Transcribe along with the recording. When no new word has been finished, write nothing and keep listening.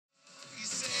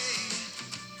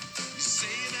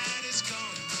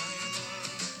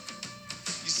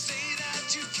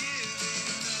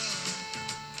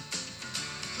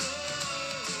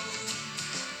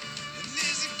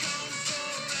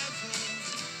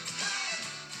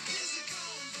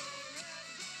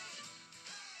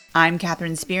I'm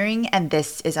Catherine Spearing, and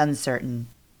this is Uncertain.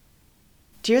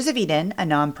 Tears of Eden, a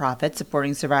nonprofit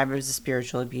supporting survivors of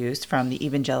spiritual abuse from the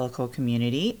evangelical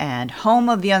community and home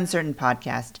of the Uncertain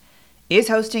podcast, is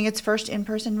hosting its first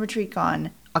in-person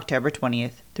RetreatCon October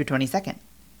 20th through 22nd.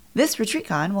 This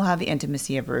RetreatCon will have the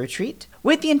intimacy of a retreat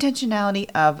with the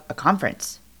intentionality of a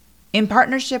conference. In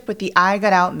partnership with the I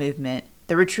Got Out movement,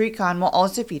 the RetreatCon will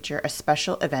also feature a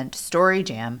special event story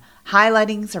jam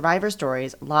highlighting survivor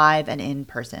stories live and in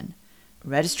person.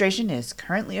 Registration is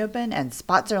currently open and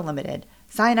spots are limited.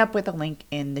 Sign up with a link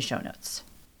in the show notes.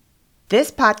 This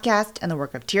podcast and the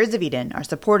work of Tears of Eden are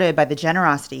supported by the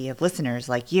generosity of listeners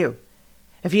like you.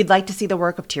 If you'd like to see the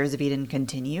work of Tears of Eden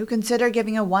continue, consider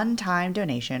giving a one-time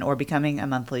donation or becoming a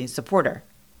monthly supporter.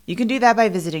 You can do that by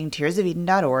visiting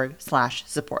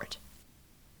tearsofeden.org/support.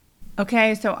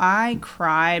 Okay, so I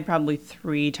cried probably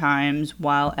 3 times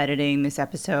while editing this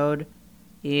episode.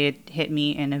 It hit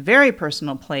me in a very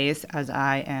personal place as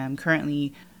I am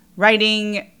currently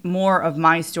writing more of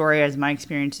my story as my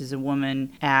experience as a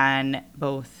woman and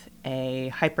both a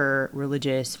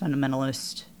hyper-religious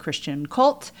fundamentalist Christian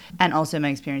cult and also my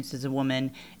experience as a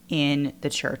woman in the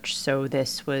church. So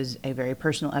this was a very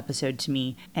personal episode to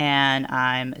me, and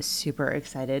I'm super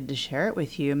excited to share it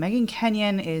with you. Megan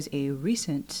Kenyon is a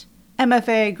recent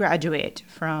MFA graduate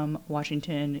from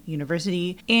Washington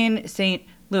University in St.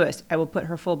 Louis. I will put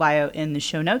her full bio in the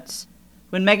show notes.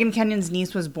 When Megan Kenyon's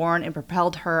niece was born, it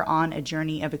propelled her on a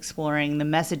journey of exploring the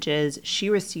messages she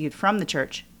received from the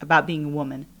church about being a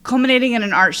woman, culminating in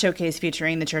an art showcase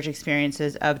featuring the church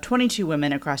experiences of 22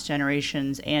 women across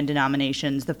generations and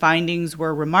denominations. The findings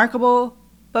were remarkable,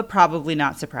 but probably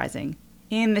not surprising.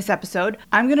 In this episode,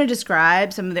 I'm going to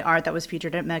describe some of the art that was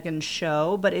featured at Megan's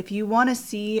show, but if you want to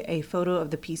see a photo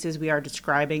of the pieces we are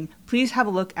describing, please have a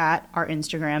look at our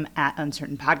Instagram at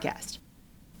Uncertain Podcast.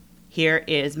 Here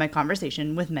is my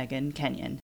conversation with Megan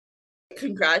Kenyon.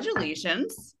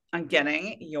 Congratulations on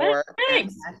getting your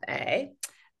Thanks. MFA,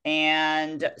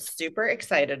 and super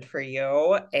excited for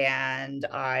you. And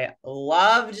I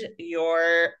loved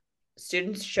your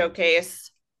student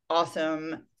showcase.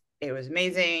 Awesome. It was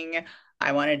amazing.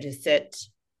 I wanted to sit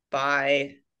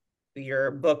by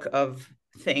your book of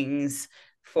things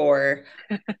for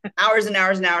hours and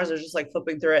hours and hours. I was just like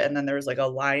flipping through it, and then there was like a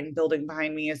line building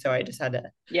behind me, so I just had to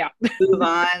move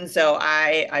on. So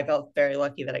I felt very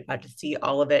lucky that I got to see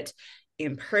all of it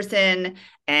in person.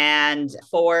 And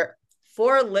for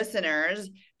listeners,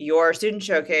 your student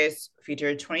showcase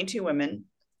featured 22 women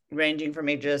ranging from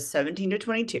ages 17 to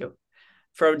 22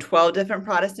 from 12 different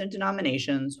Protestant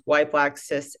denominations, white, black,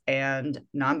 cis, and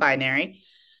non-binary,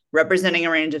 representing a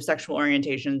range of sexual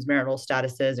orientations, marital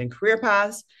statuses, and career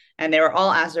paths. And they were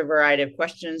all asked a variety of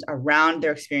questions around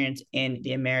their experience in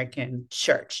the American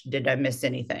church. Did I miss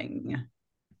anything?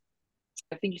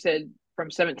 I think you said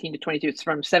from 17 to 22. It's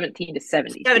from 17 to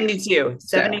 72. 72.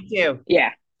 72.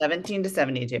 Yeah. 17 to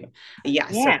 72. Yeah,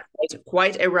 so Yeah. it's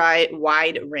quite a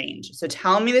wide range. So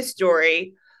tell me the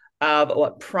story of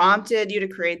what prompted you to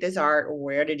create this art.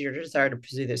 Where did your desire to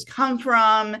pursue this come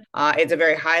from? It's a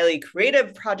very highly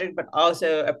creative project, but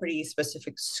also a pretty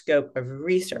specific scope of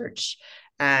research.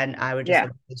 And I would just Yeah.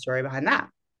 love the story behind that.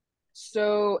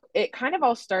 So it kind of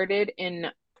all started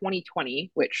in 2020,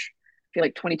 which I feel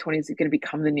like 2020 is going to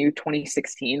become the new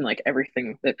 2016. Like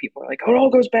everything that people are like, oh, it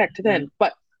all goes back to then.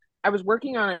 But I was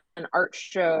working on an art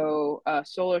show, a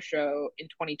solo show in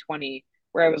 2020,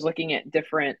 where I was looking at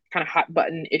different kind of hot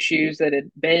button issues that had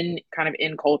been kind of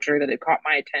in culture that had caught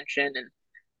my attention and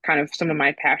kind of some of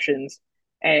my passions.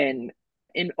 And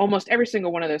in almost every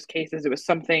single one of those cases, it was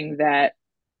something that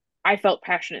I felt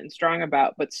passionate and strong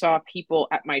about, but saw people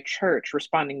at my church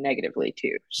responding negatively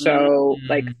to. So,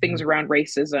 like things Mm-hmm. around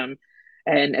racism.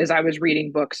 And as I was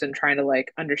reading books and trying to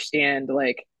like understand,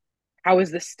 like, how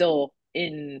is this still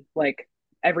in like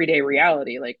everyday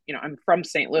reality? Like, I'm from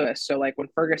St. Louis. So, like, when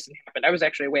Ferguson happened, I was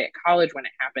actually away at college when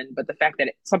it happened. But the fact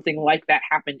that something like that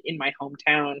happened in my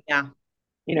hometown, Yeah.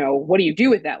 what do you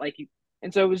do with that? Like,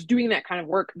 and so I was doing that kind of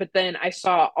work, but then I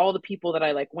saw all the people that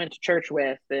I like went to church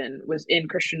with and was in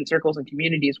Christian circles and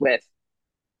communities with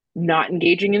not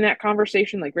engaging in that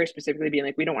conversation, like very specifically being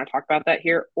like, we don't want to talk about that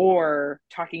here, or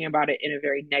talking about it in a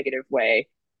very negative way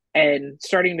and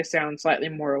starting to sound slightly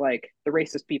more like the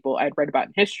racist people I'd read about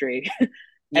in history and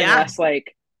Yeah. less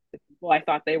like the people I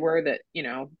thought they were, that,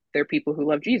 they're people who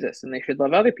love Jesus and they should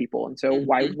love other people. And so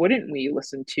why Mm-hmm. wouldn't we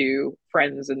listen to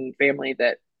friends and family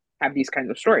that have these kinds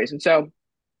of stories? And so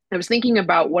I was thinking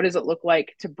about what does it look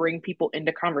like to bring people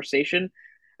into conversation,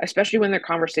 especially when they're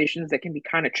conversations that can be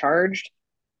kind of charged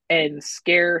and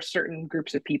scare certain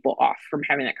groups of people off from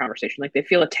having that conversation. Like they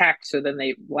feel attacked, so then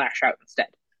they lash out instead.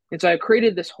 And so I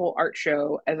created this whole art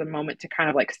show as a moment to kind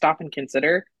of like stop and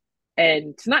consider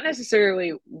and to not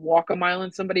necessarily walk a mile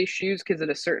in somebody's shoes, because at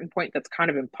a certain point that's kind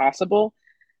of impossible,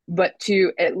 but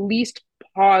to at least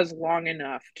pause long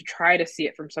enough to try to see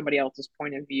it from somebody else's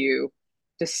point of view,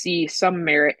 to see some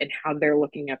merit in how they're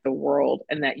looking at the world,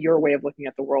 and that your way of looking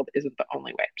at the world isn't the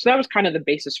only way. So that was kind of the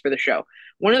basis for the show.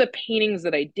 One of the paintings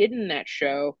that I did in that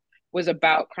show was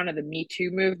about kind of the Me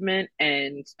Too movement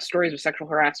and stories of sexual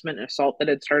harassment and assault that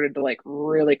had started to like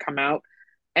really come out,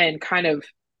 and kind of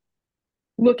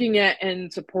looking at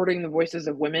and supporting the voices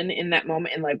of women in that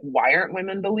moment, and like, why aren't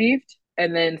women believed?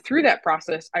 And then through that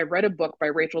process, I read a book by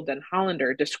Rachel Den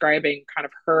Hollander describing kind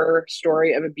of her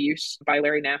story of abuse by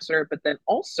Larry Nassar, but then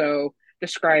also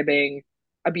describing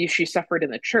abuse she suffered in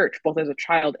the church, both as a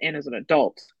child and as an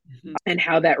adult, Mm-hmm. and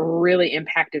how that really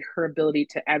impacted her ability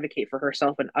to advocate for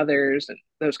herself and others and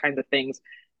those kinds of things.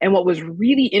 And what was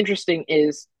really interesting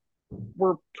is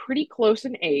we're pretty close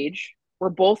in age. We're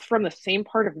both from the same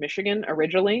part of Michigan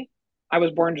originally. I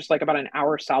was born just like about an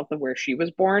hour south of where she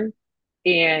was born.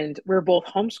 And we're both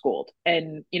homeschooled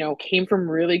and, came from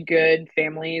really good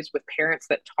families with parents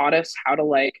that taught us how to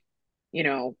like,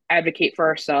 advocate for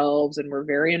ourselves and we're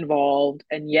very involved.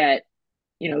 And yet,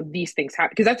 these things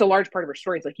happen because that's a large part of her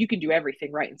story. It's like you can do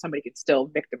everything right and somebody can still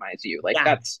victimize you. Like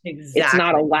Yeah, it's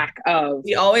not a exactly. lack of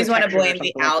We always want to protection or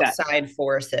blame the something like that. outside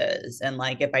forces, and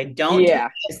like if I don't do Yeah.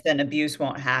 this, then abuse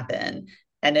won't happen.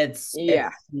 And it's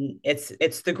Yeah. it's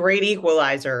it's the great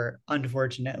equalizer,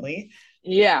 unfortunately.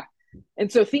 Yeah.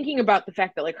 And so thinking about the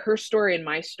fact that like her story and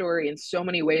my story in so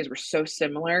many ways were so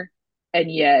similar,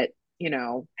 and yet,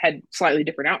 had slightly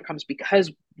different outcomes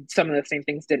because some of the same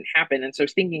things didn't happen. And so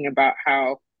thinking about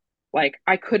how like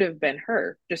I could have been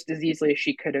her just as easily as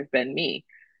she could have been me.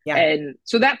 Yeah. And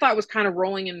so that thought was kind of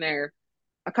rolling in there.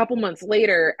 A couple months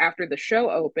later, after the show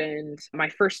opened, my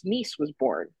first niece was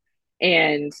born.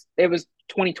 And it was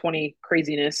 2020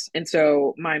 craziness. And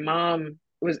so my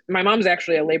mom's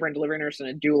actually a labor and delivery nurse and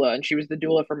a doula, and she was the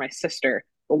doula for my sister,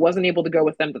 but wasn't able to go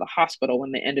with them to the hospital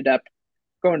when they ended up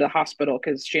going to the hospital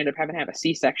because she ended up having to have a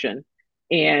C-section.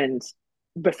 And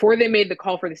before they made the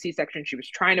call for the C-section, she was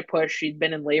trying to push. She'd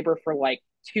been in labor for like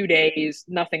 2 days,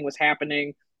 nothing was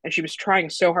happening. And she was trying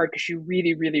so hard because she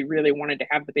really, really, really wanted to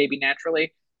have the baby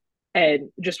naturally, and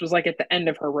just was like at the end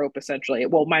of her rope essentially.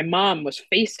 Well, my mom was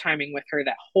FaceTiming with her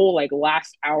that whole like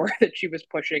last hour that she was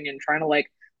pushing and trying to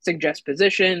like suggest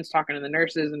positions, talking to the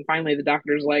nurses, and finally the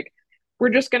doctor's like, we're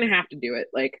just gonna have to do it.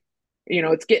 Like,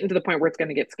 it's getting to the point where it's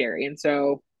gonna get scary. And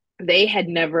so they had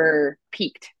never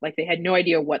peaked. Like they had no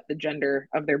idea what the gender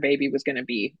of their baby was gonna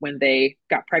be when they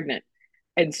got pregnant.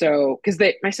 And so, because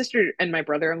my sister and my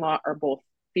brother-in-law are both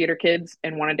theater kids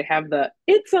and wanted to have the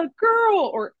 "it's a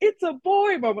girl" or "it's a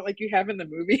boy" moment like you have in the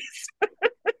movies.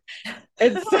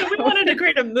 And so, We wanted to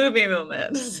create a movie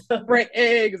moment. So. right,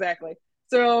 exactly.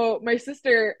 So my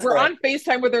sister, we're Excellent. on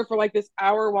FaceTime with her for like this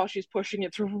hour while she's pushing.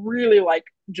 It's really like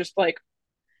just like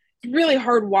it's really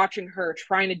hard watching her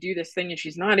trying to do this thing and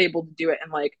she's not able to do it.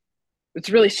 And like it's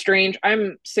really strange.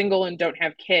 I'm single and don't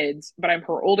have kids, but I'm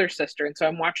her older sister. And so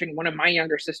I'm watching one of my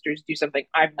younger sisters do something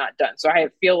I've not done. So I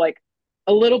feel like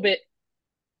a little bit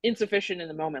insufficient in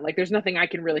the moment. Like there's nothing I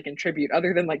can really contribute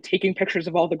other than like taking pictures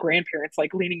of all the grandparents,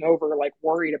 like leaning over, like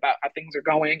worried about how things are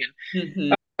going. And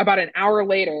Mm-hmm. about an hour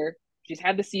later, she's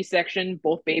had the C-section.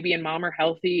 Both baby and mom are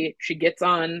healthy. She gets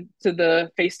on to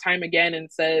the FaceTime again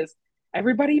and says,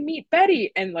 "Everybody meet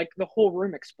Betty." And like the whole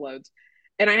room explodes.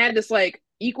 And I had this like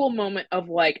equal moment of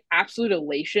like absolute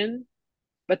elation,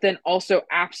 but then also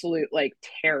absolute like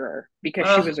terror because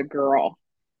she Oh, was a girl.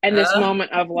 And this oh.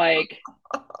 moment of like,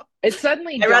 it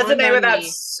suddenly I dawned resonate with on that me.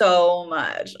 so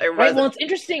much. I Right. resonate. Well, it's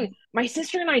interesting. My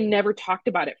sister and I never talked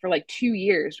about it for like 2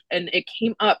 years, and it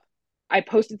came up. I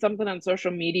posted something on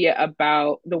social media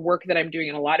about the work that I'm doing,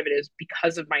 and a lot of it is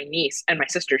because of my niece. And my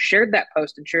sister shared that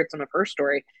post and shared some of her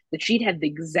story that she'd had the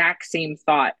exact same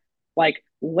thought, like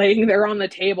laying there on the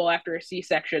table after a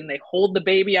C-section. They hold the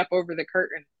baby up over the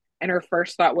curtain, and her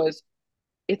first thought was,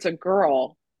 "It's a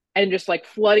girl," and just like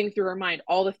flooding through her mind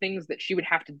all the things that she would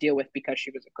have to deal with because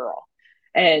she was a girl.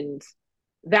 And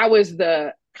that was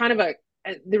the kind of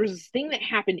there was this thing that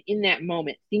happened in that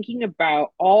moment, thinking about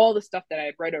all the stuff that I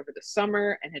had read over the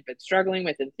summer and had been struggling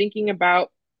with, and thinking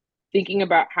about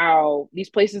how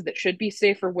these places that should be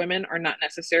safe for women are not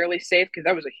necessarily safe, because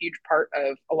that was a huge part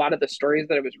of a lot of the stories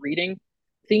that I was reading.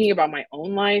 Thinking about my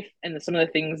own life and some of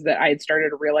the things that I had started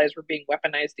to realize were being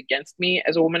weaponized against me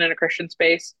as a woman in a Christian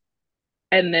space,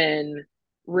 and then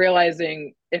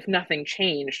realizing if nothing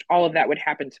changed, all of that would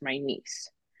happen to my niece.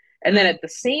 And then Mm, at the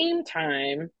same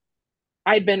time,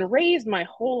 I'd been raised my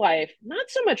whole life, not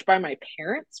so much by my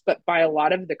parents, but by a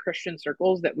lot of the Christian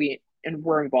circles that we and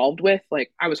were involved with.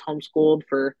 Like I was homeschooled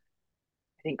for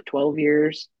I think 12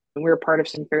 years. And we were part of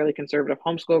some fairly conservative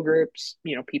homeschool groups,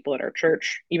 people at our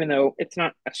church, even though it's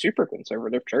not a super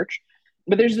conservative church.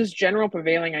 But there's this general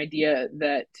prevailing idea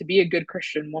that to be a good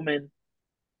Christian woman,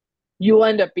 you'll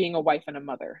end up being a wife and a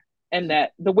mother. And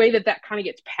that the way that that kind of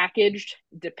gets packaged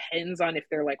depends on if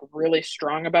they're like really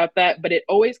strong about that. But it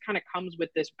always kind of comes with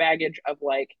this baggage of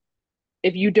like,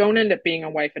 if you don't end up being a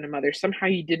wife and a mother, somehow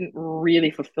you didn't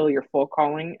really fulfill your full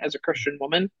calling as a Christian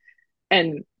woman.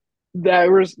 And I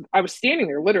was standing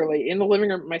there literally in the living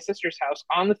room at my sister's house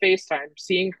on the FaceTime,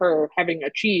 seeing her having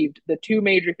achieved the two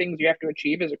major things you have to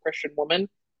achieve as a Christian woman,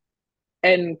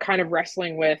 and kind of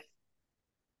wrestling with,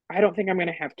 I don't think I'm going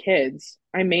to have kids.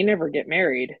 I may never get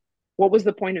married. What was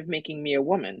the point of making me a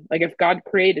woman? Like, if God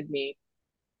created me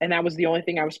and that was the only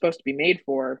thing I was supposed to be made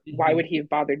for, why Mm-hmm. would he have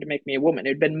bothered to make me a woman?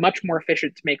 It'd been much more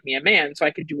efficient to make me a man so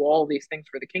I could do all these things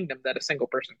for the kingdom that a single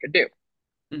person could do.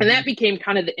 And Mm-hmm. that became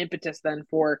kind of the impetus then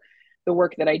for the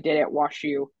work that I did at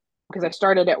WashU, because I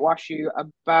started at WashU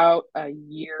about a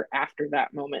year after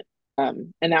that moment.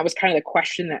 And that was kind of the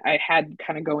question that I had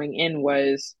kind of going in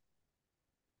was,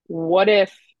 what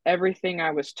if everything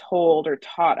I was told or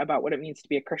taught about what it means to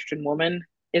be a Christian woman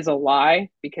is a lie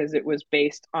because it was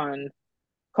based on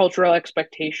cultural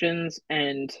expectations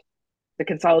and the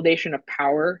consolidation of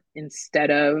power instead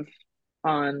of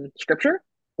on scripture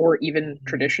or even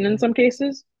tradition in some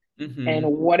cases? And Mm-hmm.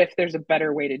 what if there's a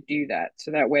better way to do that?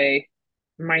 So that way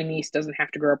my niece doesn't have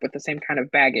to grow up with the same kind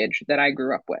of baggage that I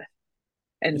grew up with.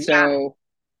 And Yeah. so,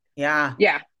 Yeah.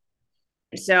 yeah,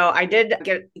 So I did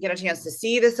get a chance to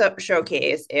see this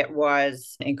showcase. It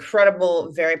was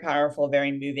incredible, very powerful,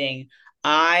 very moving.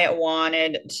 I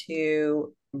wanted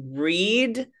to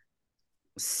read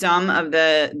some of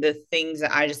the things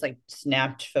that I just like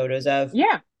snapped photos of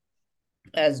yeah,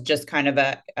 as just kind of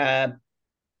a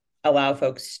allow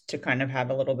folks to kind of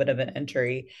have a little bit of an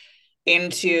entry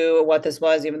into what this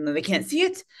was, even though they can't see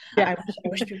it. yeah. I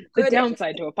wish people The could.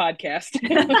 downside to a podcast.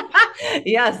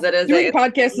 Yes, that is Doing it's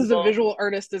podcasts as a visual. visual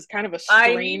artist is kind of a I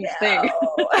strange thing.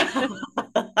 know.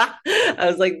 I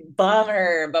was like,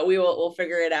 bummer, but we'll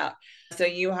figure it out. So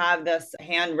you have this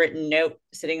handwritten note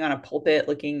sitting on a pulpit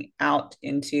looking out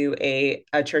into a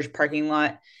church parking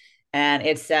lot. And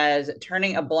it says,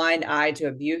 turning a blind eye to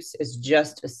abuse is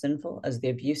just as sinful as the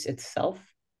abuse itself.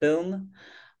 Boom.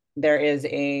 There is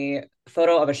a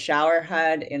photo of a shower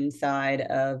head inside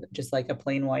of just like a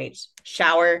plain white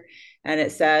shower. And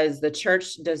it says, the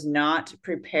church does not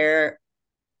prepare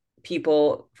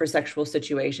people for sexual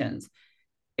situations.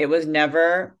 It was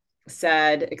never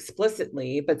said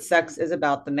explicitly, but sex is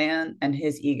about the man and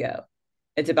his ego.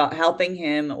 It's about helping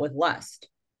him with lust.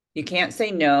 You can't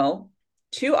say no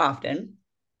too often.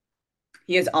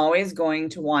 He is always going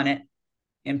to want it,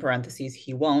 in parentheses,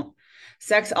 he won't.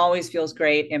 Sex always feels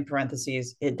great, in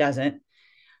parentheses, it doesn't.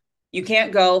 You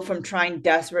can't go from trying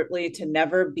desperately to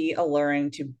never be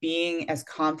alluring to being as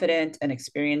confident and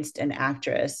experienced an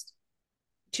actress.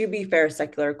 To be fair,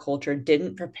 secular culture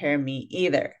didn't prepare me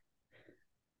either.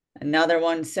 Another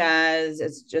one says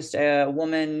it's just a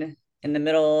woman in the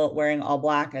middle wearing all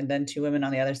black, and then two women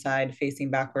on the other side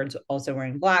facing backwards, also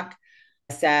wearing black.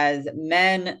 It says,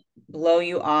 men blow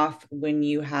you off when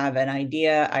you have an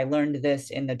idea. I learned this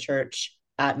in the church,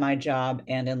 at my job,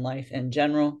 and in life in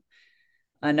general.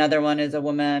 Another one is a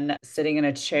woman sitting in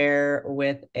a chair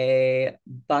with a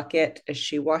bucket. Is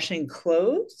she washing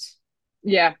clothes?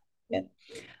 Yeah. Yeah.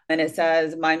 And it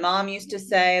says, my mom used to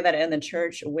say that in the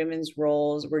church, women's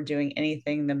roles were doing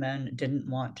anything the men didn't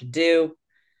want to do.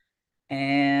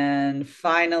 And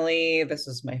finally, this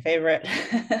is my favorite.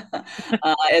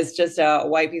 It's just a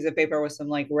white piece of paper with some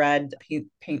like red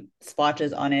paint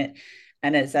splotches on it.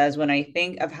 And it says, when I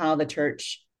think of how the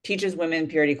church teaches women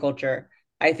purity culture,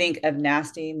 I think of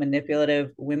nasty,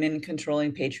 manipulative, women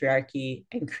controlling patriarchy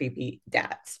and creepy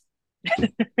dads.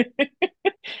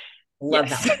 Love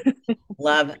that Yes. one.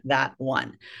 Love that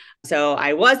one. So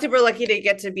I was super lucky to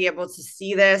get to be able to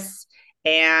see this.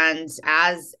 And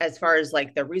as far as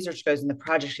like the research goes and the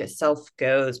project itself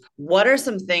goes, what are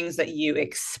some things that you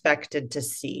expected to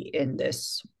see in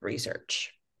this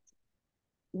research?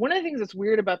 One of the things that's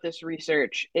weird about this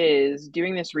research is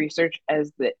doing this research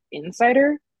as the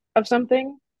insider of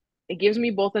something. It gives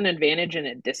me both an advantage and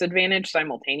a disadvantage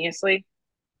simultaneously.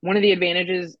 One of the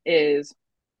advantages is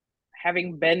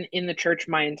having been in the church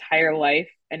my entire life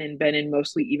and been in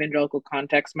mostly evangelical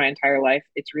context my entire life,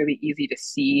 it's really easy to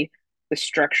see the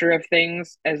structure of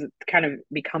things as it kind of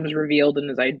becomes revealed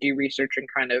and as I do research and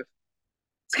kind of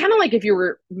it's kind of like if you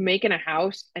were making a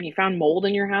house and you found mold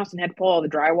in your house and had to pull all the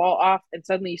drywall off, and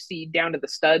suddenly you see down to the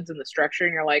studs and the structure,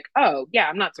 and you're like, oh, yeah,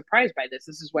 I'm not surprised by this.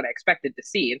 This is what I expected to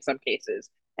see in some cases.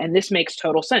 And this makes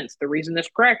total sense. The reason this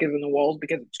crack is in the walls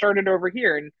because it started over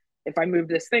here. And if I moved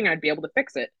this thing, I'd be able to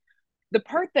fix it. The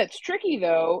part that's tricky,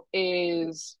 though,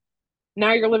 is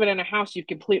now you're living in a house you've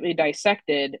completely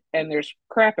dissected and there's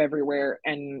crap everywhere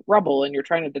and rubble, and you're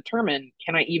trying to determine,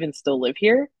 can I even still live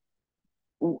here?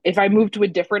 If I moved to a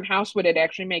different house, would it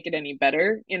actually make it any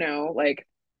better? Like,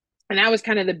 and that was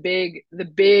kind of the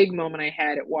big moment I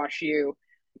had at WashU.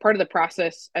 Part of the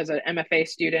process as an MFA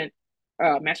student,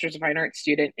 Masters of Fine Arts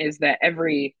student, is that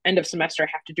every end of semester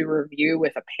I have to do a review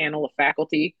with a panel of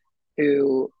faculty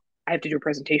who I have to do a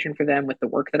presentation for them with the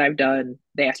work that I've done.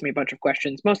 They ask me a bunch of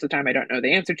questions. Most of the time I don't know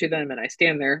the answer to them, and I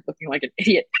stand there looking like an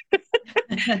idiot.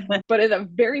 But in the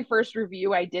very first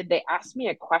review I did, they asked me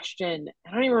a question.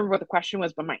 I don't even remember what the question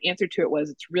was, but my answer to it was,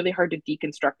 it's really hard to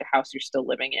deconstruct a house you're still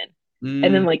living in.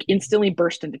 And then Mm. like instantly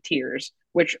burst into tears,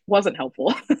 which wasn't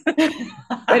helpful.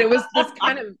 But it was this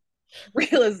kind of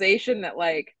realization that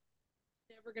like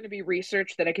never going to be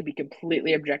research that I could be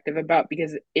completely objective about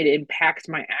because it impacts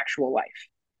my actual life.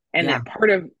 And Yeah. that part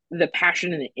of the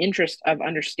passion and the interest of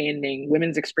understanding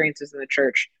women's experiences in the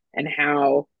church and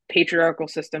how patriarchal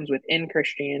systems within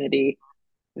Christianity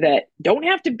that don't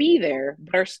have to be there,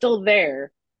 but are still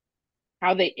there,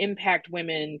 how they impact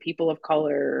women, people of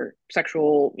color,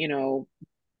 sexual,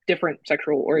 different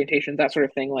sexual orientations, that sort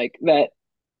of thing, like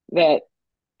that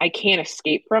I can't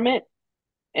escape from it.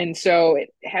 And so it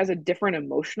has a different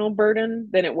emotional burden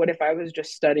than it would if I was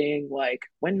just studying like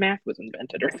when math was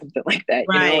invented or something like that,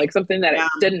 Right. like something that I Yeah.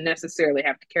 didn't necessarily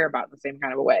have to care about in the same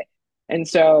kind of a way. And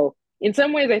so in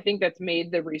some ways, I think that's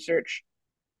made the research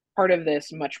part of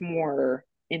this much more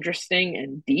interesting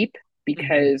and deep Mhm.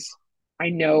 because I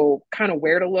know kind of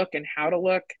where to look and how to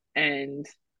look. And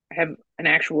I have an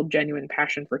actual genuine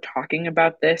passion for talking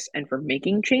about this and for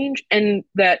making change. And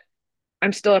that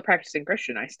I'm still a practicing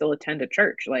Christian. I still attend a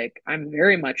church. Like, I'm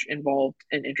very much involved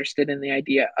and interested in the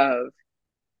idea of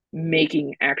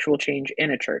making actual change in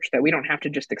a church, that we don't have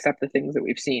to just accept the things that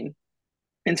we've seen.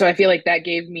 And so I feel like it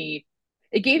gave me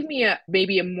a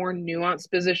maybe a more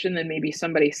nuanced position than maybe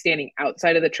somebody standing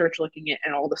outside of the church looking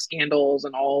at all the scandals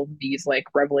and all these like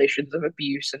revelations of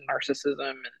abuse and narcissism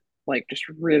and like just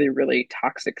really, really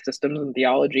toxic systems and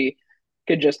theology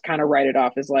could just kind of write it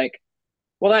off as like,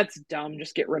 well, that's dumb.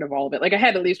 Just get rid of all of it. Like I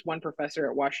had at least one professor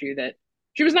at WashU that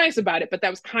she was nice about it, but that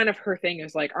was kind of her thing,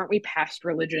 is like, aren't we past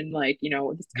religion? Like,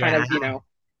 it's kind Yeah. of.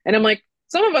 And I'm like,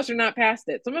 some of us are not past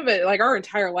it. Some of it, like our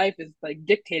entire life is like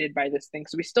dictated by this thing.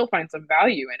 So we still find some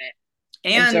value in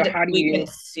it. And so And how do we can you,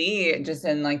 see just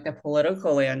in like the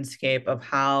political landscape of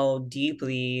how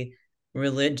deeply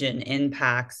religion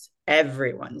impacts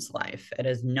everyone's life. It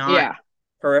is not yeah,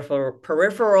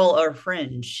 peripheral or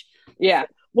fringe yeah. for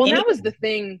Well, that was the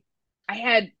anyone.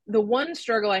 thing. The one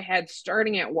struggle I had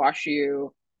starting at WashU.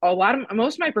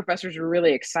 Most of my professors were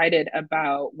really excited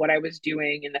about what I was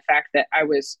doing and the fact that I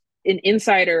was an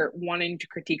insider wanting to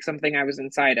critique something I was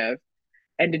inside of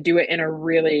and to do it in a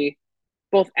really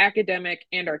both academic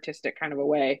and artistic kind of a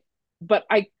way. But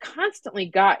I constantly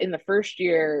got in the first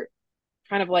year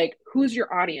kind of like, who's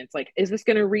your audience? Like, is this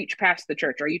going to reach past the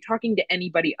church? Are you talking to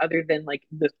anybody other than like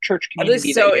the church It community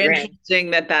is that so you're in?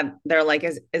 interesting that they're like,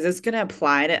 is this going to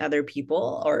apply to other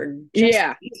people or just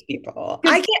Yeah, these people?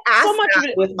 I because get so asked much of that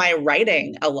it, with my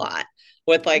writing a lot,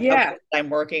 with like a yeah, book that I'm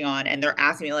working on, and they're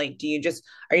asking me like, are you just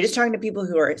talking to people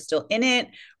who are still in it,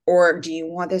 or do you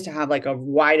want this to have like a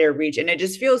wider reach? And it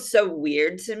just feels so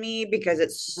weird to me because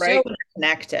it's so right,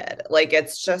 connected. Like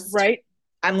it's just right,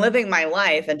 I'm living my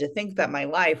life, and to think that my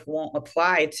life won't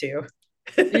apply to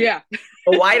yeah,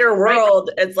 a wider right,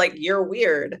 world, it's like you're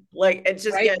weird. Like it's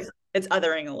just, right, yeah, it's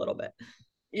othering a little bit.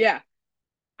 yeah.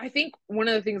 I think one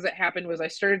of the things that happened was I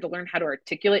started to learn how to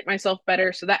articulate myself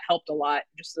better, so that helped a lot.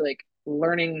 Just like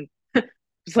learning,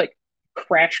 just like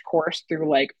crash course through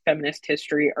like feminist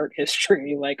history, art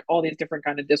history, like all these different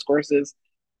kind of discourses.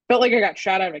 Felt like I got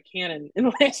shot out of a cannon in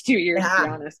the last 2 years, to be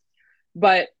Yeah. honest.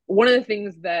 But one of the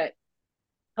things that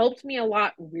helped me a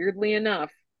lot, weirdly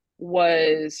enough,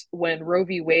 was when Roe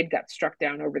v. Wade got struck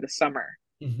down over the summer.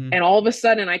 Mm-hmm. And all of a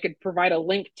sudden, I could provide a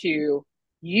link to,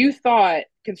 you thought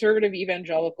conservative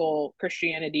evangelical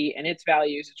Christianity and its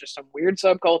values is just some weird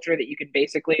subculture that you can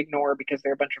basically ignore because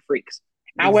they're a bunch of freaks.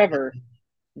 However, Exactly.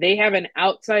 they have an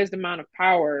outsized amount of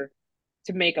power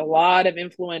to make a lot of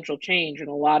influential change in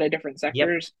a lot of different Yep.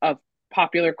 sectors of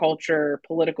popular culture,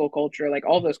 political culture, like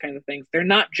all those kinds of things. They're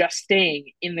not just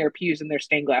staying in their pews and their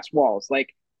stained glass walls.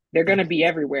 Like they're going to be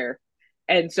everywhere.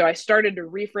 And so I started to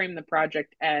reframe the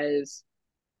project as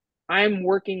I'm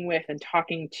working with and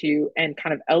talking to and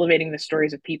kind of elevating the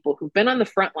stories of people who've been on the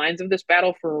front lines of this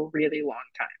battle for a really long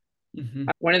time. Mm-hmm.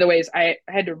 One of the ways I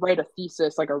had to write a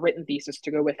thesis, like a written thesis,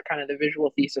 to go with kind of the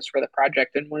visual thesis for the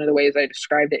project. And one of the ways I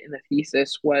described it in the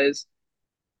thesis was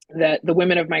that the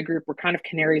women of my group were kind of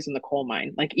canaries in the coal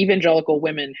mine. Like evangelical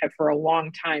women have for a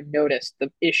long time noticed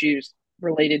the issues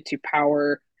related to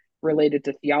power, related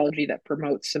to theology that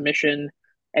promotes submission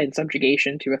and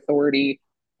subjugation to authority.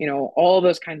 You know, all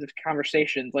those kinds of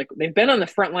conversations. Like they've been on the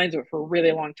front lines of it for a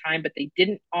really long time, but they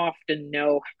didn't often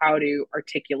know how to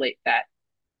articulate that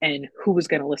and who was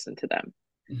going to listen to them.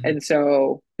 Mm-hmm. And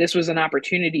so this was an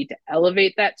opportunity to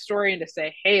elevate that story and to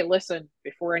say, hey, listen,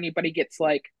 before anybody gets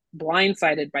like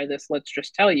blindsided by this, let's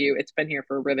just tell you it's been here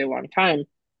for a really long time.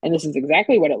 And this is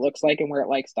exactly what it looks like and where it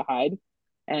likes to hide.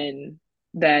 And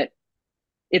that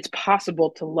it's possible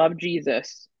to love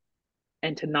Jesus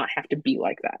and to not have to be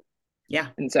like that. Yeah.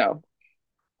 And so,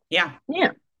 Yeah.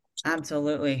 yeah.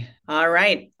 Absolutely. All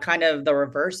right. Kind of the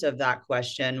reverse of that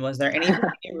question. Was there anything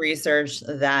in research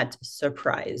that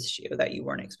surprised you that you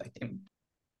weren't expecting?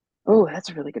 Oh, that's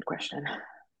a really good question.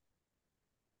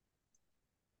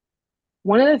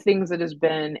 One of the things that has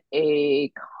been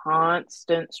a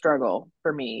constant struggle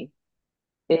for me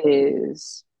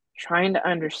is trying to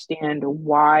understand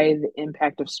why the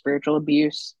impact of spiritual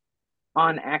abuse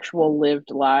on actual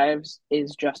lived lives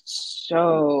is just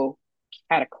so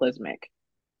cataclysmic.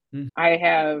 Mm-hmm. I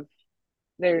have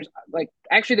there's like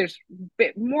actually there's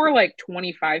more like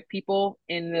 25 people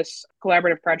in this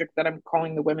collaborative project that I'm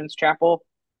calling the Women's Chapel.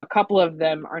 A couple of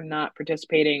them are not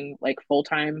participating like full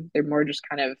time. They're more just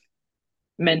kind of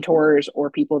mentors or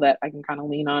people that I can kind of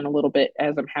lean on a little bit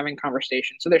as I'm having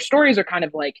conversations. So their stories are kind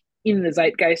of like in the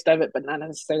zeitgeist of it, but not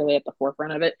necessarily at the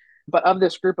forefront of it. But of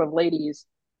this group of ladies,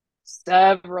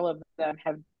 several of them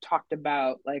have talked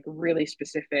about like really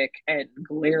specific and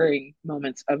glaring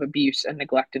moments of abuse and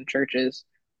neglect in churches.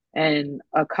 And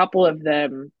a couple of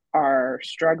them are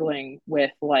struggling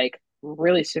with like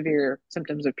really severe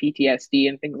symptoms of PTSD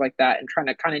and things like that and trying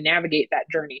to kind of navigate that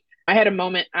journey. I had a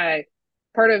moment, I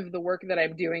part of the work that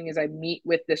I'm doing is I meet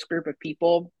with this group of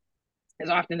people as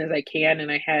often as I can. And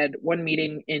I had one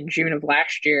meeting in June of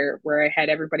last year where I had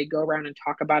everybody go around and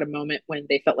talk about a moment when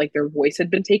they felt like their voice had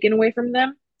been taken away from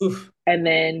them. Oof. And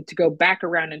then to go back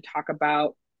around and talk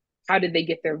about how did they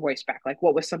get their voice back? Like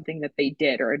what was something that they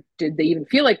did, or did they even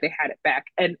feel like they had it back?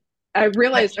 And I I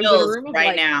realized I was in a chills room of right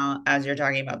like, now as you're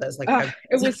talking about this.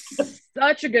 it was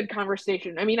such a good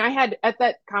conversation. I mean, I had at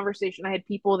that conversation, I had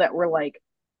people that were like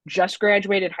just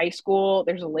graduated high school.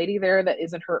 There's a lady there that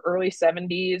is in her early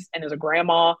 70s and is a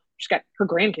grandma. She's got her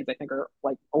grandkids, I think, are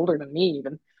like older than me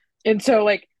even. And so,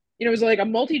 like, you know, it was like a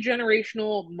multi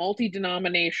generational, multi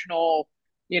denominational,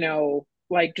 you know,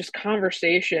 like just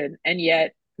conversation. And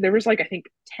yet there was like, I think,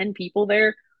 10 people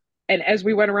there, and as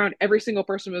we went around, every single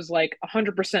person was like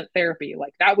 100% therapy.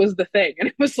 Like that was the thing. And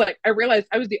it was like, I realized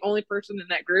I was the only person in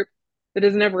that group that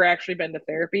has never actually been to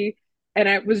therapy. And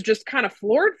I was just kind of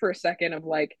floored for a second of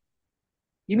like,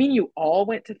 you mean you all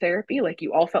went to therapy? Like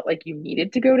you all felt like you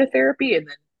needed to go to therapy? And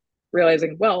then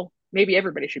realizing, well, maybe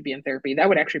everybody should be in therapy. That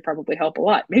would actually probably help a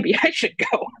lot. Maybe I should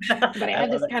go. But I I had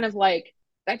love this it. kind of like,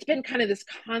 that's been kind of this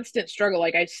constant struggle.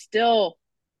 Like I still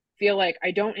feel like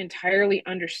I don't entirely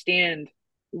understand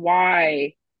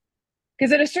why,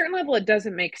 because at a certain level it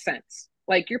doesn't make sense.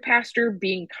 Like your pastor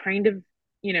being kind of,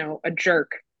 you know, a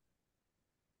jerk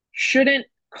shouldn't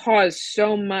cause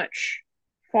so much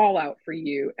fallout for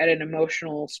you at an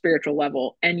emotional spiritual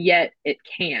level, and yet it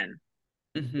can,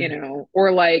 you Mm-hmm. know.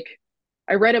 Or like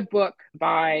I read a book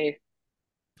by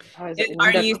is it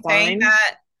Are Linda you saying Klein?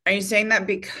 that? Are you saying that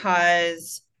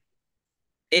because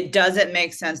it doesn't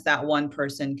make sense that one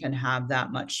person can have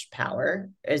that much power?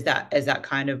 Is that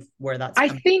kind of where that's I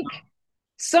coming think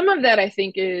some of that I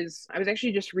think is I was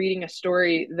actually just reading a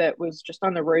story that was just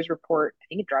on the Roy's Report. I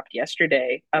think it dropped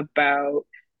yesterday about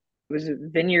was it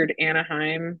Vineyard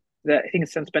Anaheim that I think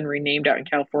has since been renamed out in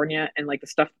California, and like the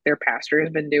stuff that their pastor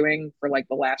has been doing for like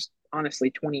the last honestly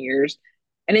 20 years.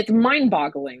 And it's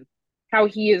mind-boggling how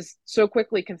he has so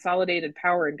quickly consolidated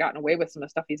power and gotten away with some of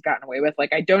the stuff he's gotten away with.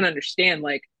 Like I don't understand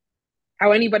like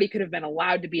how anybody could have been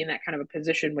allowed to be in that kind of a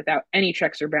position without any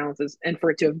checks or balances and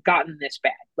for it to have gotten this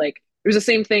bad. Like it was the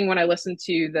same thing when I listened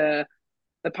to the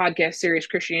podcast series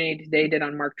Christianity Today did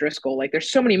on Mark Driscoll. Like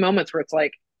there's so many moments where it's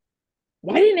like,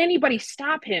 why didn't anybody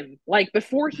stop him like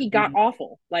before he got from?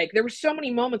 awful? Like there were so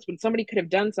many moments when somebody could have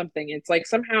done something. It's like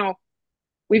somehow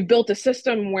we've built a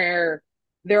system where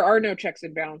there are no checks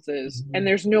and balances and Mhm.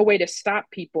 there's no way to stop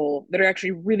people that are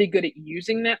actually really good at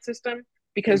using that system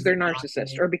because they're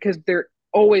narcissists Exactly. or because they're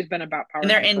always been about power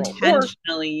And and they're control. Or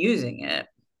intentionally using it.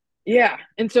 Yeah.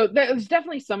 And so there's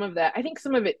definitely some of that. I think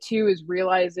some of it too is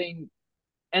realizing,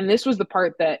 and this was the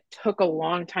part that took a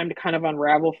long time to kind of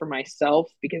unravel for myself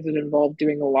because it involved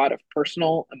doing a lot of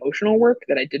personal emotional work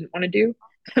that I didn't want to do,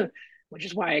 which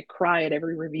is why I cry at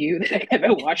every review that I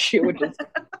ever watch you, which is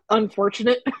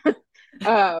unfortunate.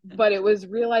 But it was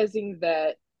realizing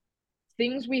that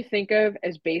things we think of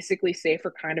as basically safe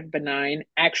or kind of benign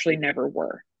actually never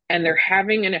were. And they're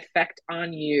having an effect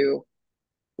on you,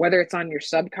 whether it's on your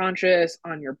subconscious,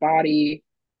 on your body,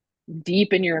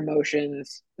 deep in your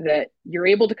emotions, that you're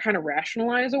able to kind of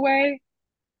rationalize away,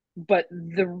 but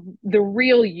the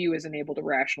real you isn't able to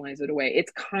rationalize it away.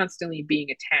 It's constantly being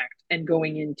attacked and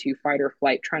going into fight or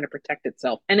flight, trying to protect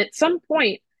itself. And at some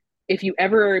point, if you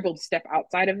ever are able to step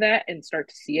outside of that and start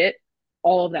to see it,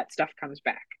 all of that stuff comes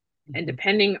back. And Mhm.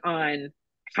 depending on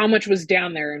how much was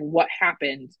down there and what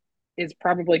happened is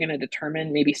probably going to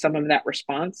determine maybe some of that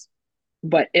response.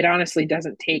 But it honestly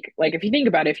doesn't take, like, if you think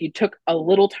about it, if you took a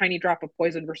little tiny drop of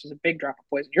poison versus a big drop of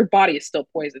poison, your body is still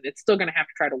poisoned. It's still going to have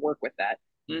to try to work with that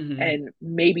Mhm. and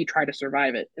maybe try to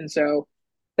survive it. And so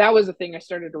that was the thing I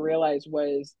started to realize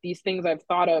was these things I've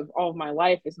thought of all of my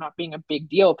life as not being a big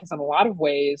deal because in a lot of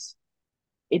ways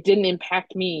it didn't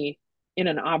impact me in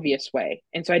an obvious way.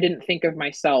 And so I didn't think of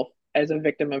myself as a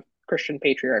victim of Christian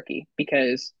patriarchy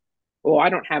because, well, I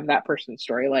don't have that person's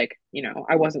story. Like,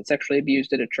 I wasn't sexually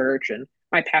abused at a church and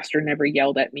my pastor never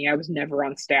yelled at me. I was never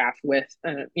on staff with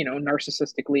a,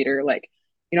 narcissistic leader. Like,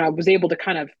 I was able to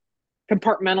kind of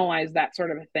compartmentalize that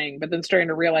sort of a thing, but then starting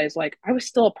to realize like I was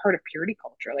still a part of purity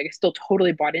culture. Like I still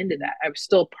totally bought into that. I was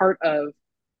still part of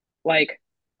like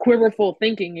quiverful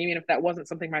thinking, even if that wasn't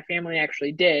something my family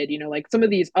actually did, like some of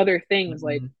these other things,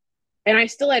 like, Mhm. and I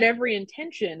still had every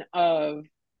intention of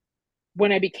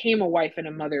when I became a wife and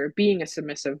a mother, being a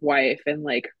submissive wife and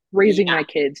like raising Yeah. my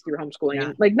kids through homeschooling. Yeah.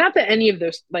 And like, not that any of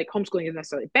those, like, homeschooling is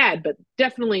necessarily bad, but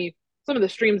definitely some of the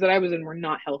streams that I was in were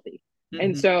not healthy.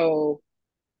 And Mhm. so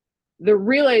the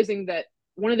realizing that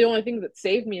one of the only things that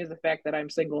saved me is the fact that I'm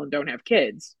single and don't have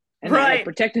kids, and that had Right.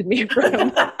 protected me from,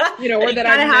 And or you that kind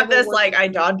I've of have never this worked. like I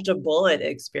dodged a bullet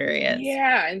experience.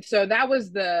 Yeah. And so that was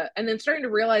and then starting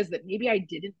to realize that maybe I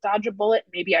didn't dodge a bullet.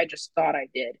 Maybe I just thought I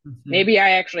did. Mhm. Maybe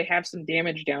I actually have some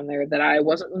damage down there that I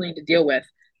wasn't willing to deal with.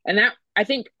 And that, I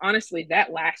think, honestly,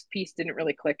 that last piece didn't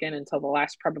really click in until the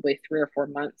last probably 3 or 4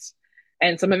 months.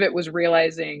 And some of it was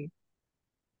realizing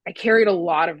I carried a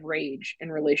lot of rage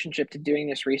in relationship to doing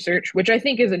this research, which I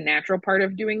think is a natural part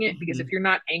of doing it because if Mhm. you're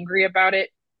not angry about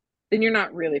it, then you're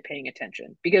not really paying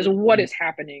attention because what Mhm. is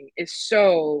happening is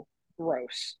so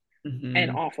gross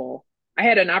and Mhm. awful. I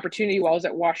had an opportunity while I was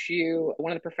at WashU.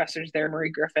 One of the professors there,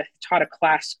 Marie Griffith, taught a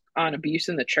class on abuse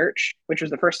in the church, which was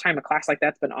the first time a class like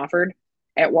that's been offered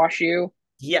at WashU.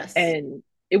 Yes. And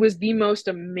it was the most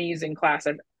amazing class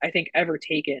I think ever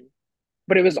taken,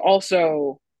 but it was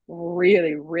also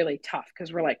really really tough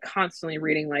because we're like constantly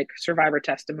reading like survivor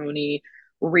testimony,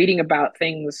 reading about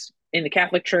things in the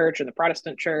Catholic Church and the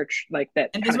Protestant Church like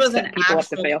that And this kind of was set an people up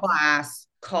to actual fail. class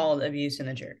called Abuse in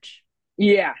the Church.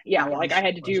 Yeah, I yeah, like I watched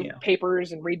had to watch do you.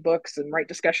 papers and read books and write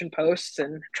discussion posts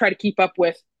and try to keep up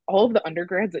with all of the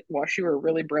undergrads at WashU were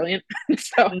really brilliant.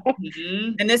 So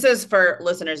Mhm. And this is for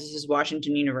listeners, this is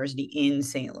Washington University in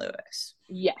St. Louis.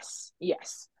 yes,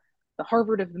 yes, the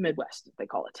Harvard of the Midwest they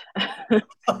call it.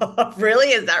 Really?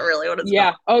 Is that really what it's called?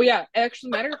 Yeah. Oh, yeah.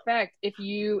 Actually, matter of fact, if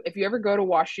you ever go to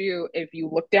WashU, if you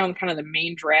look down kind of the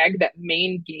main drag, that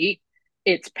main gate,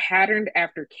 it's patterned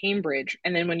after Cambridge,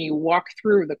 and then when you walk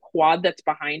through, the quad that's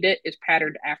behind it is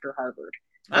patterned after Harvard.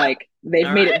 Oh, Like they've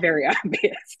all made it right. very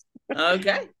obvious.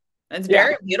 Okay. It's Yeah.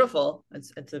 very beautiful.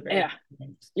 It's a very Yeah.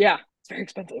 Yeah. It's very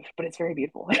expensive, but it's very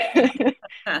beautiful.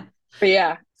 huh. But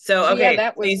yeah. So So yeah, okay.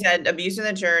 that So you was said abuse in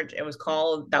the church. It was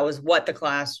called that was what the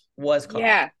class was called.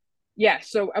 yeah. Yeah.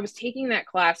 So I was taking that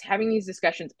class, having these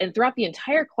discussions, and throughout the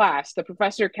entire class, the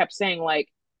professor kept saying, like,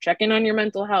 check in on your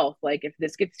mental health. Like, if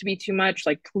this gets to be too much,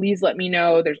 like, please let me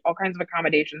know. There's all kinds of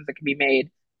accommodations that can be made,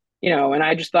 and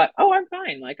I just thought, oh, I'm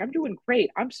fine. Like, I'm doing great.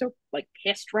 I'm so like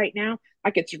pissed right now.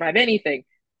 I could survive anything.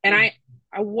 And Mhm.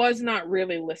 I was not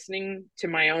really listening to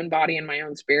my own body and my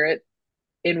own spirit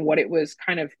in what it was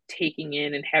kind of taking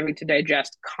in and having to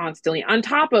digest constantly on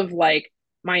top of like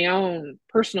my own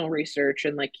personal research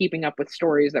and like keeping up with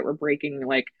stories that were breaking,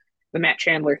 like the Matt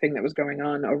Chandler thing that was going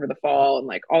on over the fall and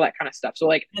like all that kind of stuff. So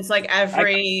like It's like I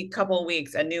every couple of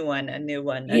weeks, a new one, a new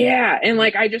one, a new yeah, and one.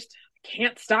 like I just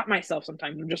can't stop myself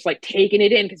sometimes. I'm just like taking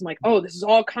it in because I'm like, oh, this is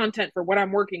all content for what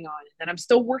I'm working on. And I'm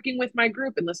still working with my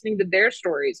group and listening to their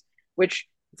stories, which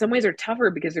in some ways are tougher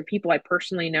because they're people I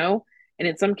personally know. And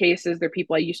in some cases, they're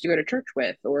people I used to go to church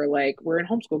with, or like we're in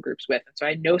homeschool groups with. And so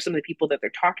I know some of the people that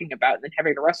they're talking about, and then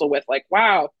having to wrestle with, like,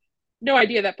 wow, no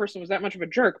idea that person was that much of a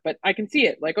jerk, but I can see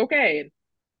it. Like, okay. And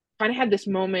kind of had this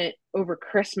moment over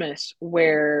Christmas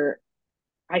where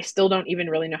I still don't even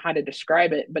really know how to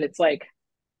describe it, but it's like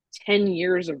 10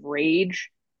 years of rage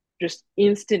just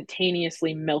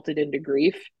instantaneously melted into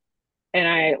grief. And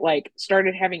I like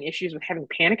started having issues with having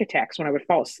panic attacks when I would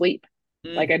fall asleep.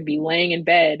 Like Mm. I'd be laying in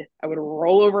bed, I would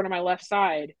roll over to my left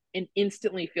side and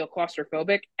instantly feel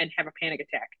claustrophobic and have a panic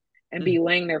attack and Mm. be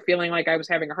laying there feeling like I was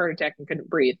having a heart attack and couldn't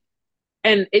breathe.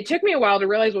 And it took me a while to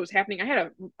realize what was happening. I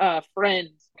had a friend,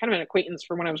 kind of an acquaintance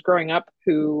from when I was growing up,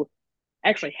 who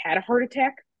actually had a heart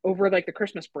attack over like the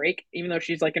Christmas break, even though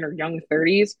she's like in her young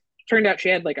 30s. Turned out she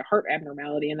had like a heart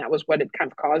abnormality, and that was what had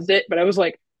kind of caused it. But I was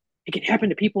like, it can happen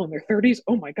to people in their 30s.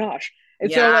 Oh my gosh.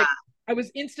 And so, Yeah. like, I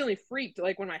was instantly freaked,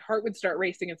 like when my heart would start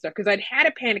racing and stuff, because I'd had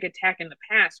a panic attack in the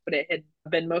past, but it had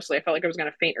been mostly, I felt like I was going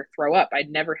to faint or throw up. I'd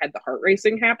never had the heart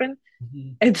racing happen.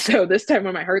 Mhm. And so this time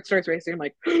when my heart starts racing, I'm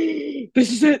like,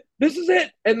 this is it. This is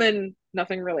it. And then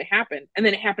nothing really happened. And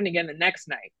then it happened again the next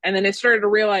night. And then I started to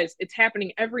realize it's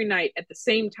happening every night at the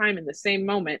same time in the same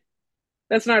moment.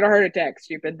 That's not a heart attack,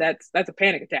 stupid. That's a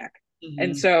panic attack.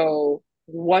 And Mhm. so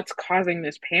what's causing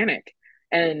this panic?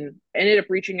 And I ended up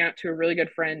reaching out to a really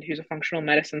good friend who's a functional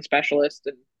medicine specialist,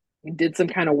 and we did some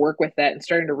kind of work with that and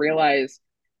starting to realize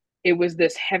it was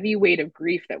this heavy weight of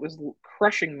grief that was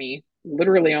crushing me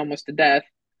literally almost to death.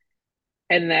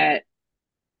 And that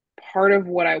part of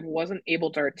what I wasn't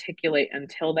able to articulate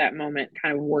until that moment,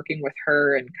 kind of working with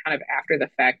her and kind of after the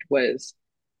fact, was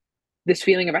this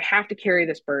feeling of I have to carry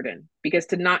this burden, because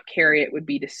to not carry it would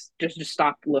be to just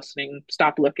stop listening,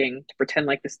 stop looking, to pretend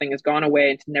like this thing has gone away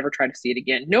and to never try to see it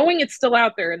again, knowing it's still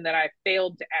out there and that I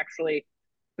failed to actually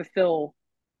fulfill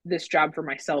this job for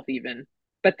myself even.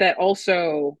 But that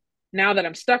also, now that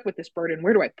I'm stuck with this burden,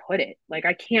 where do I put it? Like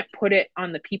I can't put it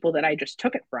on the people that I just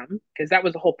took it from, because that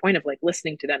was the whole point of like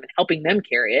listening to them and helping them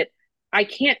carry it. I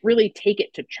can't really take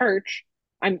it to church.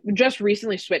 I'm just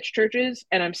recently switched churches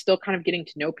and I'm still kind of getting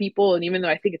to know people. And even though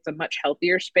I think it's a much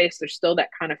healthier space, there's still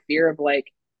that kind of fear of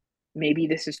like, maybe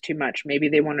this is too much. Maybe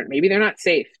they want it. Maybe they're not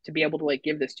safe to be able to like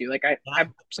give this to you. Like I Yeah. have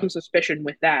some suspicion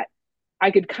with that.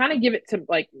 I could kind of give it to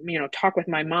like, talk with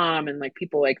my mom and like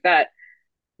people like that.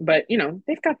 But,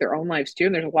 they've got their own lives too.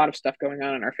 And there's a lot of stuff going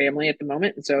on in our family at the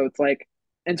moment. And so it's like,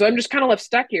 and so I'm just kind of left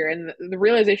stuck here. And the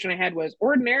realization I had was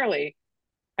ordinarily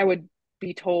I would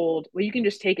be told, well, you can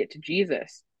just take it to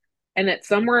Jesus. And that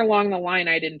somewhere along the line,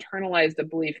 I'd internalized the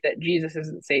belief that Jesus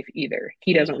isn't safe either.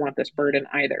 He doesn't want this burden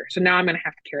either. So now I'm going to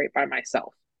have to carry it by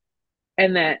myself.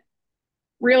 And that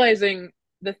realizing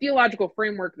the theological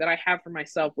framework that I have for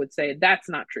myself would say that's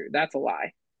not true. That's a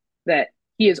lie. That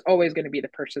he is always going to be the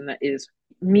person that is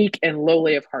meek and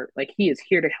lowly of heart. Like he is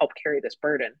here to help carry this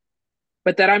burden.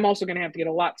 But that I'm also going to have to get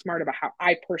a lot smart about how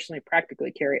I personally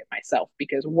practically carry it myself,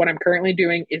 because what I'm currently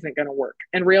doing isn't going to work.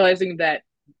 And realizing that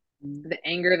the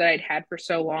anger that I'd had for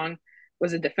so long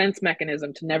was a defense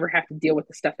mechanism to never have to deal with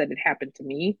the stuff that had happened to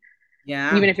me,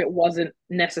 Yeah. even if it wasn't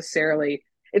necessarily.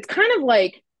 It's kind of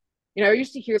like, I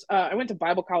used to hear, I went to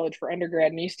Bible college for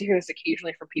undergrad, and I used to hear this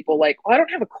occasionally from people like, well, I don't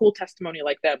have a cool testimony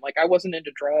like them. Like, I wasn't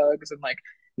into drugs and like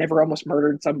never almost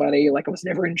murdered somebody. Like, I was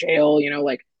never in jail,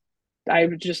 like I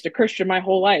was just a Christian my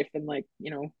whole life. And like,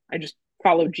 I just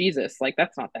followed Jesus. Like,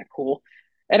 that's not that cool.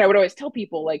 And I would always tell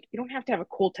people, like, you don't have to have a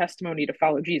cool testimony to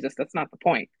follow Jesus. That's not the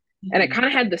point. And it Mhm. kind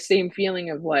of had the same feeling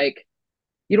of like,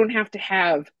 you don't have to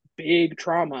have big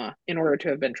trauma in order to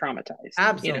have been traumatized.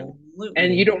 And you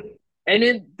Absolutely. don't.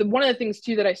 And one of the things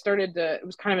too that I started to, it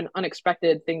was kind of an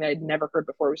unexpected thing that I'd never heard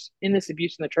before, was in this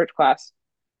abuse in the church class.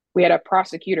 We had a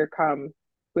prosecutor come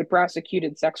who had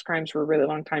prosecuted sex crimes for a really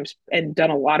long time and done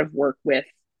a lot of work with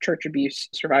church abuse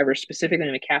survivors, specifically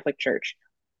in the Catholic Church.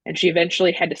 And she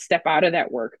eventually had to step out of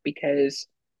that work because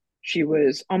she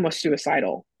was almost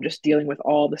suicidal, just dealing with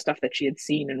all the stuff that she had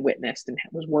seen and witnessed and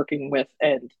was working with.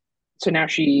 And so now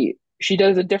she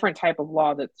does a different type of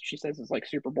law that she says is like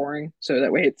super boring. So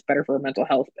that way it's better for her mental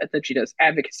health. And then she does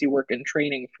advocacy work and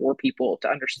training for people to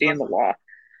understand the Awesome. law.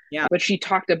 Yeah. But she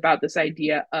talked about this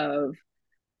idea of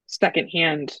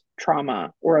secondhand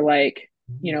trauma, or like,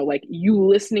 like you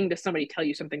listening to somebody tell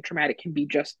you something traumatic can be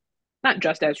just not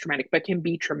just as traumatic, but can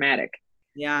be traumatic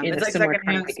Yeah. in It's a like similar kind of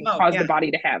secondhand way, can smoke. cause Yeah. the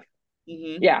body to have.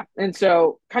 Hmm. Yeah. And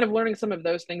so kind of learning some of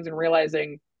those things and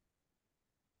realizing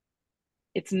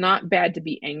it's not bad to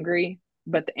be angry,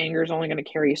 but the anger is only going to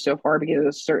carry you so far, because at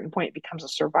a certain point it becomes a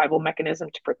survival mechanism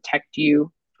to protect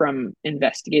you from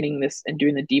investigating this and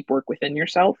doing the deep work within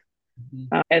yourself.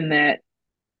 Hmm. And that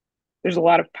there's a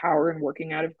lot of power in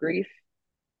working out of grief.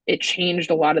 it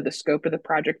changed a lot of the scope of the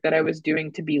project that I was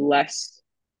doing to be less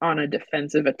on a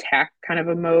defensive attack kind of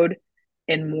a mode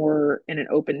and more in an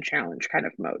open challenge kind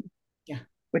of mode, Yeah.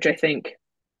 which I think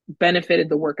benefited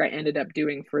the work I ended up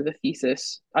doing for the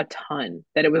thesis a ton.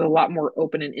 That it was a lot more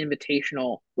open and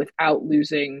invitational without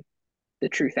losing the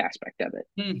truth aspect of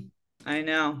it. I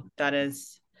know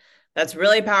that's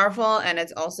really powerful. And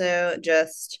it's also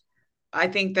just, I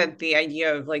think that the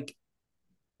idea of like,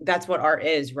 that's what art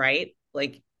is, right?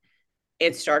 Like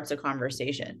it starts a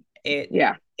conversation.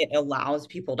 Yeah. It allows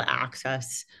people to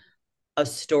access a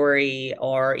story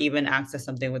or even access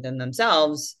something within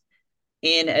themselves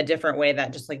in a different way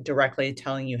that just like directly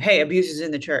telling you, hey, abuse is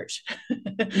in the church.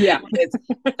 Yeah. It's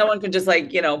someone could just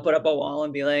like, put up a wall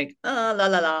and be like, oh, la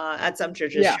la la, at some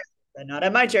churches, Yeah. sure, but not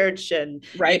at my church. And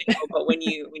Right. but when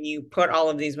you put all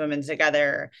of these women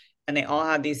together and they all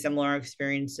have these similar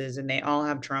experiences and they all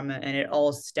have trauma and it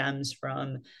all stems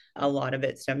from a lot of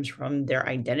it stems from their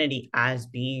identity as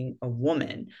being a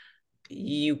woman.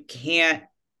 You can't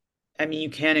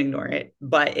you can ignore it,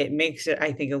 but it makes it,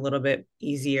 I think, a little bit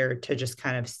easier to just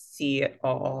kind of see it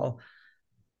all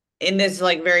in this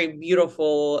like very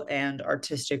beautiful and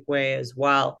artistic way as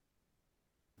well.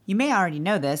 You may already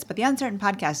know this, but the Uncertain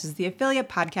Podcast is the affiliate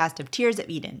podcast of Tears of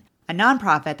Eden, a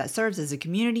nonprofit that serves as a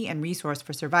community and resource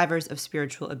for survivors of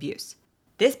spiritual abuse.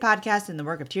 This podcast and the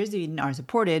work of Tears of Eden are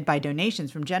supported by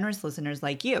donations from generous listeners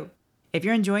like you. If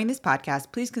you're enjoying this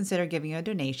podcast, please consider giving a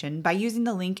donation by using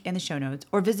the link in the show notes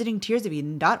or visiting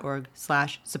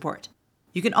tearsofeden.org/support.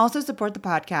 You can also support the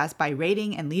podcast by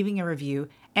rating and leaving a review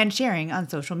and sharing on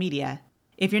social media.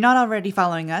 If you're not already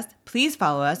following us, please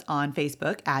follow us on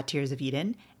Facebook at Tears of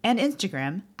Eden and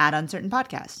Instagram at Uncertain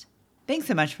Podcast. Thanks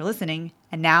so much for listening.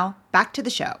 And now back to the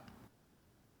show.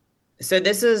 So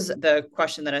this is the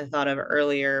question that I thought of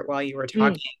earlier while you were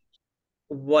talking.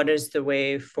 What is the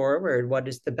way forward? What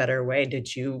is the better way?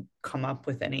 Did you come up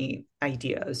with any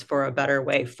ideas for a better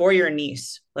way for your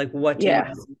niece? Like, what do you want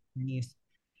to see your niece?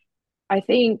 I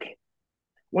think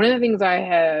one of the things I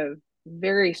have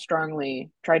very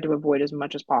strongly tried to avoid as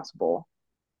much as possible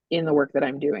in the work that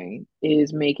I'm doing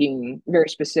is making very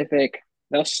specific,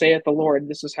 thus saith the Lord,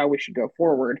 this is how we should go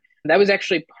forward. That was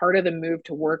actually part of the move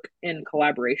to work in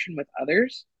collaboration with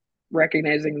others,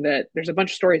 recognizing that there's a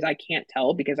bunch of stories I can't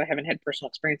tell because I haven't had personal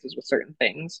experiences with certain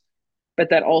things,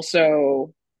 but that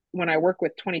also when I work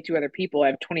with 22 other people, I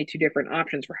have 22 different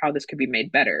options for how this could be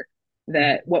made better.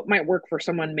 That what might work for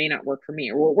someone may not work for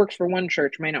me, or what works for one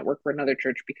church may not work for another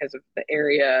church because of the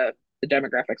area, the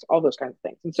demographics, all those kinds of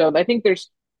things. And so I think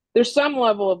there's some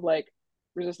level of like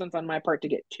resistance on my part to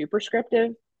get too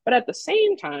prescriptive, but at the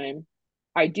same time,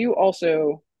 I do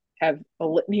also have a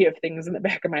litany of things in the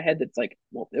back of my head that's like,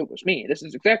 well, it was me. This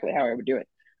is exactly how I would do it.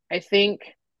 I think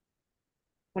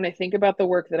when I think about the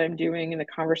work that I'm doing and the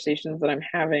conversations that I'm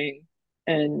having,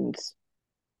 and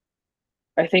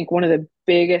I think one of the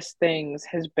biggest things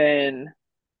has been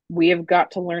we have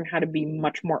got to learn how to be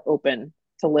much more open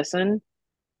to listen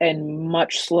and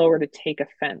much slower to take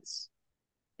offense.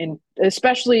 And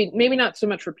especially maybe not so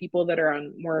much for people that are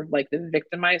on more of like the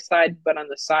victimized side, but on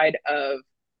the side of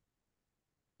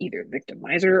either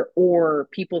victimizer or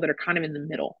people that are kind of in the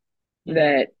middle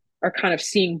that are kind of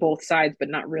seeing both sides but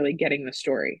not really getting the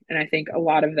story. And I think a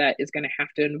lot of that is going to have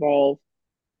to involve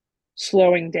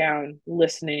slowing down,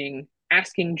 listening,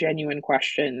 asking genuine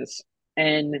questions,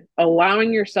 and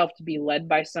allowing yourself to be led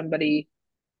by somebody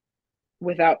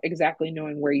without exactly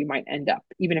knowing where you might end up,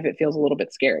 even if it feels a little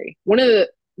bit scary. One of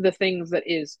the things that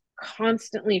is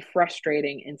constantly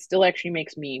frustrating and still actually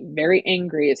makes me very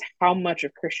angry is how much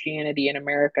of Christianity in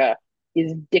America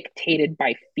is dictated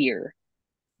by fear.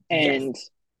 Yes. And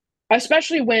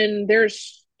especially when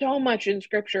there's so much in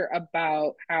scripture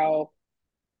about how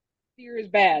fear is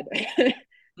bad.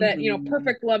 That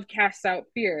perfect love casts out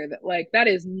fear, that like that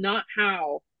is not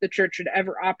how the church should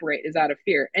ever operate, is out of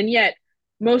fear. And yet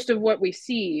most of what we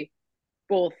see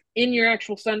both in your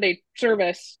actual Sunday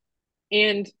service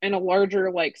and in a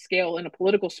larger like scale in a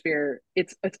political sphere,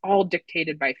 it's all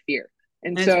dictated by fear. And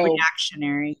And it's so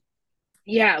reactionary.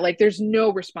 yeah, like there's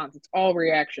no response, it's all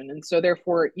reaction. And so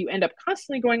therefore you end up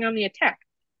constantly going on the attack,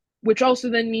 which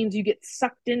also then means you get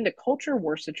sucked into culture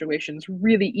war situations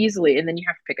really easily, and then you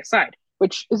have to pick a side,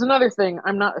 which is another thing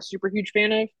I'm not a super huge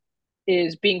fan of,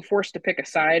 is being forced to pick a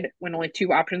side when only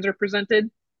two options are presented.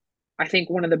 I think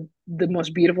one of the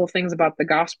most beautiful things about the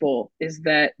gospel is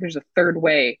that there's a third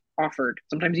way offered,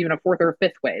 sometimes even a fourth or a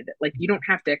fifth way, that like you don't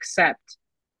have to accept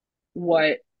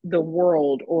what the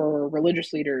world or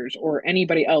religious leaders or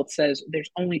anybody else says. There's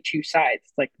only two sides.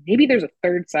 It's like maybe there's a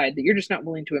third side that you're just not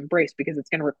willing to embrace because it's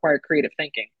going to require creative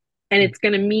thinking. And it's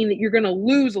going to mean that you're going to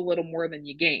lose a little more than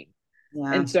you gain.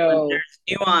 Yeah. And so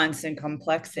there's nuance and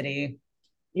complexity.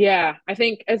 yeah, I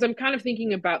think as I'm kind of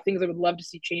thinking about things I would love to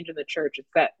see change in the church, it's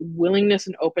that willingness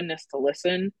and openness to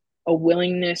listen, a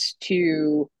willingness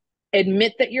to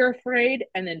admit that you're afraid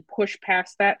and then push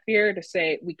past that fear to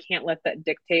say, we can't let that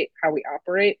dictate how we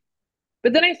operate.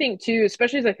 But then I think too,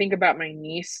 especially as I think about my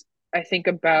niece, I think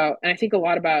about, and I think a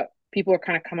lot about people are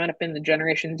kind of coming up in the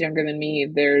generations younger than me.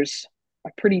 There's a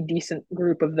pretty decent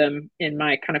group of them in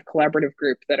my kind of collaborative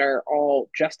group that are all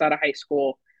just out of high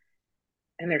school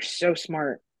and they're so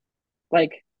smart.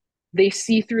 Like they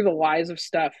see through the lies of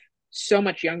stuff so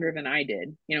much younger than I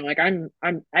did. You know, like I'm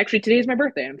actually today's my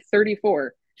birthday. I'm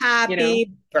 34, you know.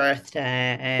 Happy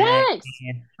birthday. Thanks.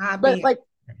 But Happy like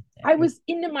I birthday. was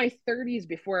into my 30s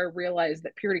before I realized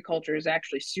that purity culture is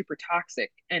actually super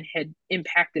toxic and had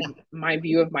impacted my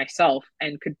view of myself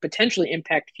and could potentially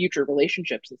impact future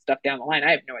relationships and stuff down the line.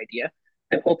 I have no idea.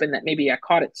 I'm hoping that maybe I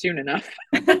caught it soon enough,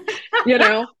 you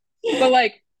know? But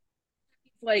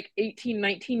like 18,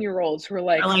 19-year olds who are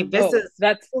like, I'm like, this oh, is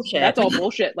that's bullshit. all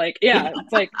bullshit. Like, yeah,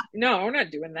 it's like, no, we're not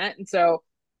doing that. And so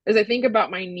as I think about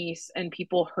my niece and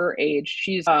people her age,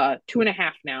 she's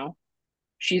 2.5 now.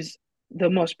 She's the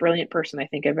most brilliant person I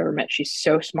think I've ever met. She's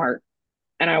so smart.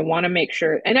 And I want to make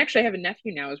sure, and actually I have a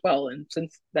nephew now as well. And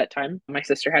since that time, my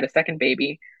sister had a second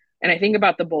baby. And I think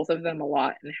about the both of them a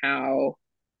lot and how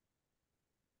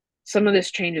some of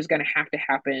this change is going to have to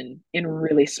happen in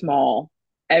really small,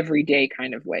 everyday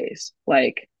kind of ways.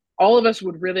 Like all of us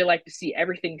would really like to see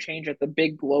everything change at the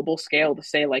big global scale to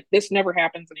say, like, this never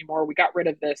happens anymore. We got rid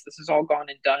of this. This is all gone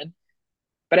and done.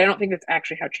 But I don't think that's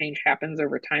actually how change happens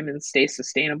over time and stays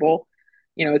sustainable.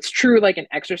 You know, it's true like an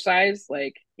exercise,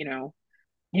 like, you know,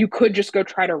 you could just go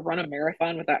try to run a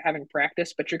marathon without having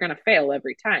practice, but you're going to fail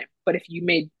every time. But if you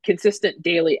made consistent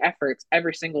daily efforts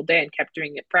every single day and kept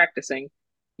doing it, practicing,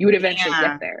 you would eventually get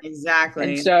Yeah, there. And exactly.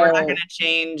 We're not going so, to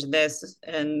change this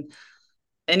in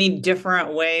any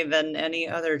different way than any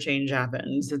other change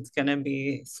happens. It's going to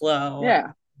be slow,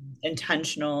 yeah.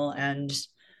 intentional, and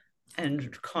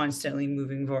constantly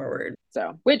moving forward.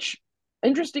 So, which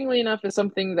interestingly enough is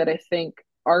something that I think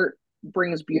art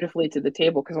brings beautifully to the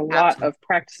table because a lot Absolutely. of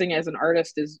practicing as an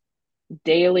artist is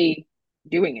daily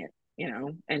doing it, you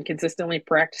know, and consistently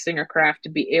practicing a craft to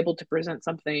be able to present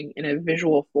something in a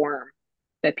visual form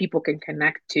that people can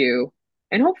connect to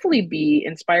and hopefully be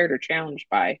inspired or challenged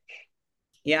by.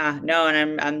 Yeah, no,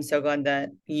 and I'm so glad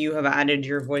that you have added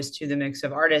your voice to the mix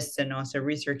of artists and also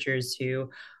researchers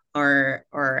who are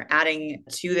adding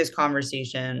to this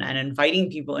conversation and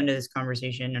inviting people into this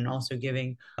conversation and also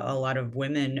giving a lot of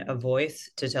women a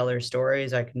voice to tell their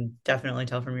stories. I can definitely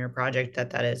tell from your project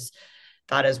that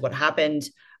that is what happened.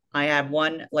 I have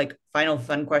one like final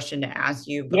fun question to ask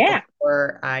you, but Yeah.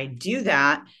 before I do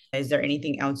that, is there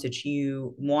anything else that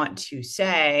you want to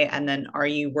say? And then are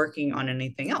you working on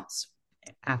anything else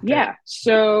after? Yeah.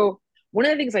 So, one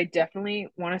of the things I definitely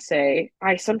want to say,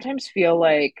 I sometimes feel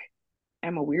like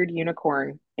I'm a weird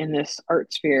unicorn in this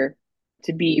art sphere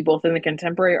to be both in the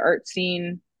contemporary art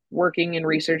scene, working and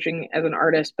researching as an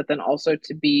artist, but then also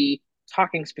to be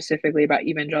talking specifically about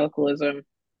evangelicalism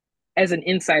as an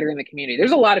insider in the community.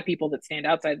 There's a lot of people that stand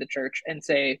outside the church and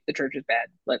say the church is bad.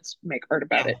 Let's make art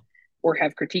about Yeah. it or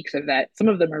have critiques of that. Some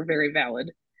of them are very valid.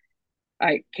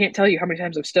 I can't tell you how many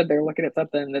times I've stood there looking at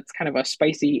something that's kind of a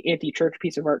spicy anti-church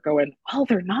piece of art going, well,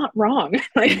 they're not wrong.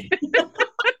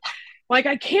 Like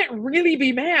I can't really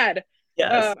be mad.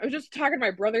 Yes. I was just talking to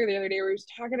my brother the other day where he was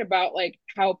talking about like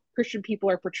how Christian people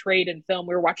are portrayed in film.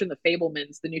 We were watching The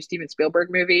Fablemans, the new Steven Spielberg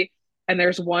movie, and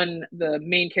there's one, the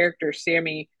main character,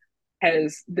 Sammy,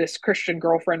 has this Christian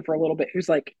girlfriend for a little bit who's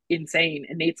like insane.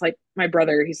 And Nate's like, my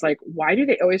brother, he's like, why do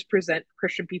they always present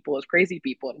Christian people as crazy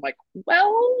people? And I'm like,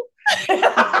 well,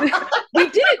 we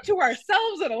did it to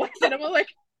ourselves in a way. And I'm like,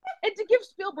 and to give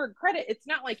Spielberg credit, it's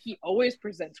not like he always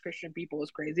presents Christian people as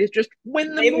crazy. It's just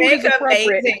when the They mood make is appropriate.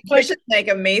 amazing Like, Christians make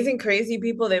amazing crazy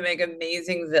people. They make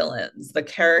amazing villains. The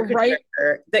caricature, right,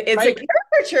 it's a right,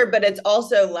 caricature, but it's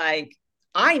also like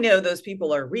I know those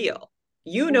people are real.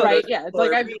 You know those right. Yeah, it's people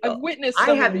like are I've real. witnessed I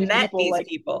some of have these met people. these Like,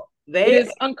 people. it They is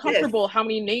exist. uncomfortable how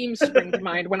many names spring to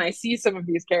mind when I see some of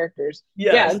these characters.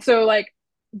 Yeah, Yes. and so like,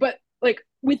 but like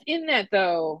within that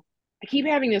though, I keep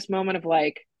having this moment of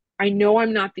like, I know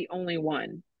I'm not the only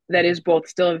one that is both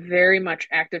still a very much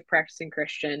active practicing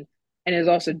Christian and is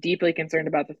also deeply concerned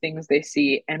about the things they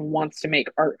see and wants to make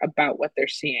art about what they're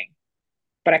seeing.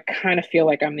 But I kind of feel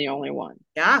like I'm the only one.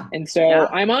 Yeah. And so Yeah.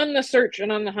 I'm on the search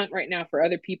and on the hunt right now for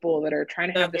other people that are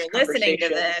trying to So if have this you're listening to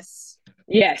conversation. this,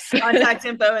 Yes. contact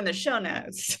info in the show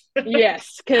notes.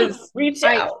 Yes, because Reach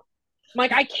I out.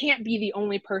 like, I can't be the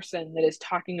only person that is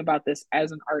talking about this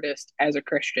as an artist, as a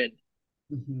Christian.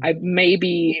 Mm-hmm. I may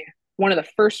be one of the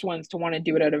first ones to want to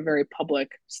do it at a very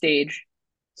public stage.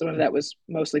 Some of that was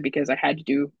mostly because I had to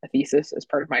do a thesis as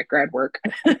part of my grad work.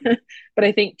 But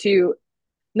I think too,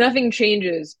 nothing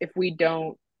changes if we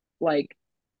don't like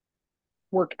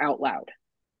work out loud.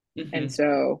 And Mm-hmm.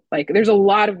 so, like, there's a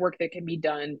lot of work that can be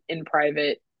done in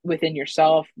private within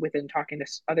yourself, within talking to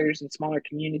others in smaller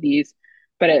communities.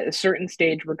 But at a certain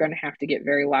stage, we're going to have to get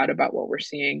very loud about what we're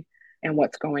seeing and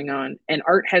what's going on. And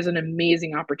art has an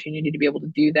amazing opportunity to be able to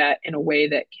do that in a way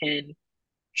that can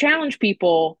challenge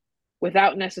people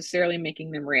without necessarily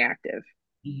making them reactive.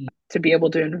 Mm-hmm. To be able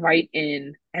to invite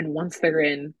in, and once they're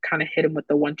in, kind of hit them with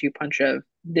the 1-2 punch of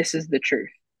this is the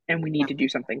truth and we need Yeah. to do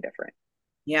something different.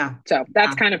 Yeah. So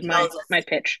that's Yeah. kind of It tells my us,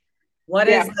 pitch. what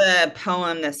is Yeah. the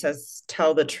poem that says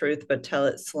tell the truth but tell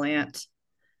it slant?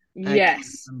 I can't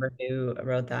Yes. remember who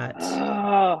wrote that.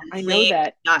 Oh, I know Emily,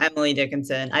 that. not Emily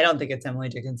Dickinson. I don't think it's Emily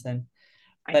Dickinson.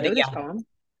 I But know this yeah, poem,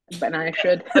 but I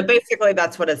should. but basically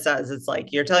that's what it says. It's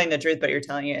like you're telling the truth, but you're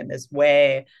telling it in this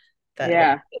way that like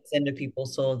Yeah. gets into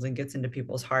people's souls and gets into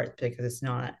people's hearts because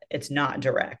it's not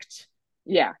direct.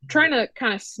 Yeah. Trying to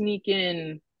kind of sneak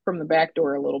in from the back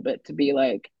door a little bit to be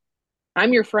like,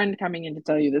 I'm your friend coming in to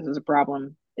tell you this is a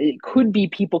problem. It could be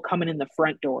people coming in the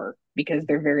front door because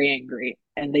they're very angry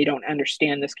and they don't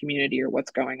understand this community or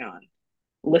what's going on.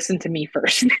 Listen to me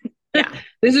first. Yeah.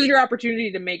 This is your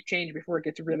opportunity to make change before it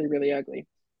gets really, really ugly.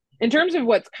 In terms of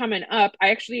what's coming up,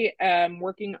 I actually am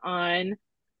working on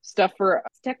stuff for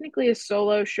technically a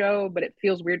solo show, but it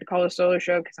feels weird to call it a solo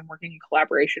show because I'm working in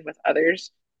collaboration with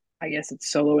others. I guess it's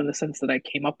solo in the sense that I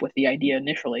came up with the idea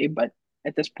initially, but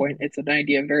at this point, it's an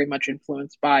idea very much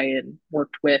influenced by and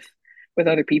worked with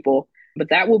other people. But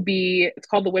that will be, it's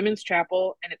called the Women's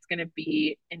Chapel, and it's going to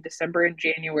be in December and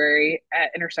January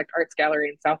at Intersect Arts Gallery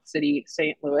in South City,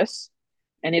 St. Louis.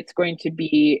 And it's going to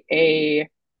be a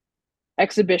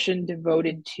exhibition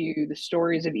devoted to the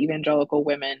stories of evangelical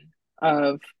women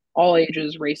of all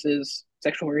ages, races,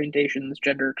 sexual orientations,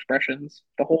 gender expressions,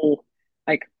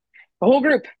 like the whole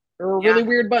group. They're a really Yeah.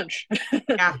 weird bunch.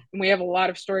 Yeah. And we have a lot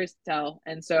of stories to tell.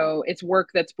 And so it's work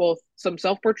that's both some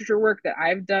self-portraiture work that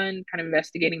I've done, kind of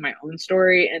investigating my own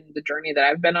story and the journey that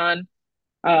I've been on.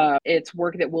 It's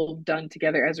work that we've done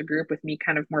together as a group with me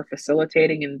kind of more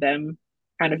facilitating and them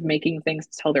kind of making things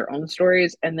to tell their own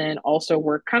stories. And then also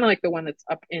work kind of like the one that's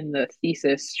up in the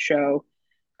thesis show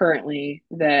currently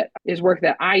that is work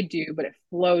that I do, but it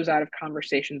flows out of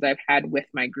conversations I've had with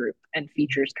my group and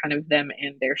features kind of them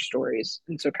and their stories.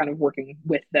 And so kind of working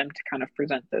with them to kind of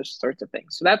present those sorts of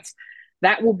things. So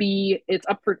that will be, it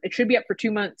should be up for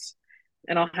 2 months,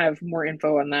 and I'll have more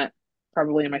info on that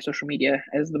probably in my social media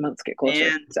as the months get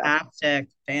closer. So Fantastic.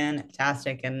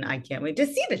 Fantastic. And I can't wait to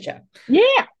see the show.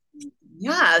 yeah.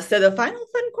 Yeah. So the final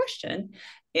fun question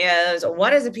is,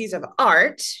 what is a piece of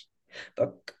art,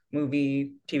 book,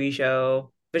 movie, TV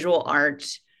show, visual art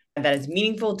that is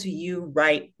meaningful to you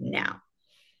right now?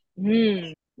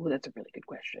 Well, that's a really good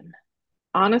question.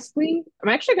 Honestly, I'm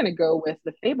actually going to go with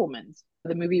The Fablemans,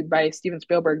 the movie by Steven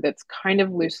Spielberg that's kind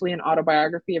of loosely an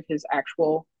autobiography of his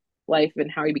actual life and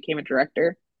how he became a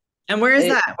director. And where is It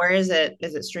that? Where is it?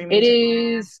 Is it streaming it to?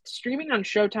 is streaming on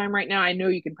Showtime right now. I know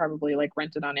you can probably like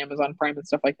rent it on Amazon Prime and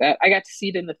stuff like that. I got to see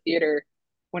it in the theater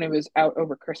when it was out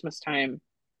over Christmas time,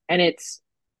 and it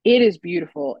is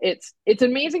beautiful. It's an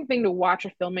amazing thing to watch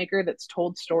a filmmaker that's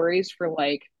told stories for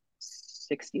like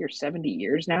 60 or 70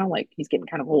 years now. Like he's getting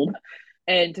kind of old,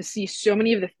 and to see so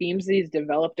many of the themes that he's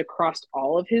developed across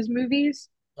all of his movies,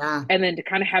 Yeah. and then to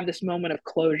kind of have this moment of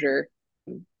closure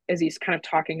as he's kind of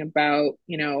talking about,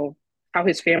 how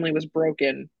his family was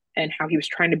broken and how he was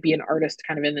trying to be an artist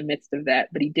kind of in the midst of that,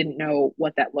 but he didn't know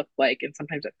what that looked like. And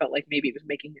sometimes it felt like maybe it was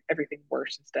making everything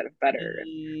worse instead of better.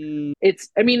 And Mm,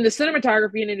 I mean, the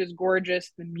cinematography in it is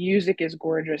gorgeous. The music is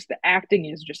gorgeous. The acting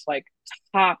is just like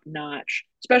top notch,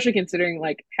 especially considering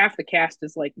like half the cast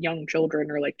is like young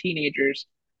children or like teenagers,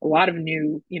 a lot of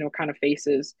new, kind of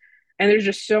faces. And there's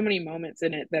just so many moments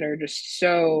in it that are just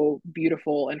so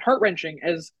beautiful and heart wrenching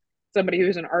as somebody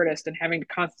who's an artist and having to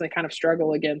constantly kind of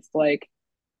struggle against like,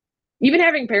 even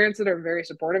having parents that are very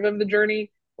supportive of the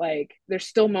journey, like there's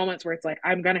still moments where it's like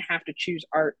I'm gonna have to choose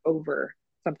art over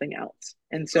something else.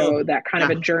 And so oh, that kind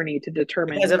of yeah. a journey to Because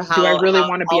determine, of do I how really how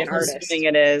want to be all an consuming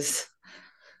artist? it is.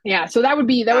 Yeah, so that would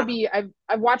Yeah. be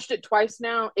I've watched it twice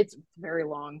now. It's very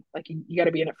long. Like you got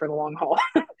to be in it for the long haul.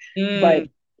 But Mm,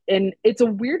 and it's a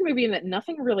weird movie in that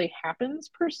nothing really happens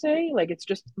per se. Like it's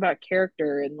just about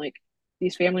character and like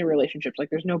these family relationships.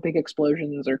 Like there's no big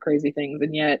explosions or crazy things,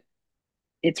 and yet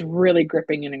it's really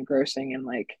gripping and engrossing and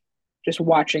like just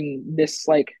watching this,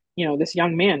 like, this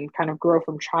young man kind of grow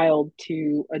from child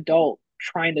to adult,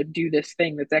 trying to do this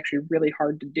thing that's actually really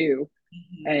hard to do,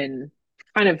 Mhm. and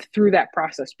kind of through that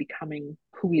process becoming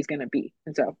who he's going to be.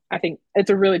 And so I think it's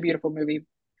a really beautiful movie.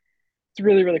 It's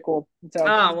really, really cool. And so,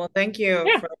 Oh, well, thank you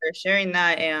yeah, for sharing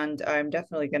that. And I'm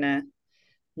definitely going to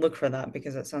look for that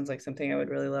because it sounds like something I would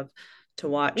really love to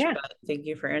watch. yeah, But thank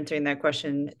you for answering that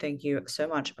question. Thank you so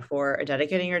much for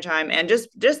dedicating your time and just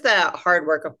the hard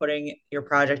work of putting your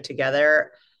project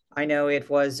together. I know it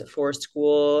was for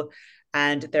school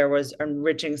and there was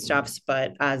enriching stuff,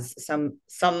 but as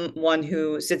someone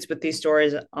who sits with these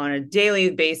stories on a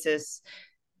daily basis,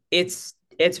 it's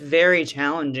very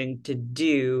challenging to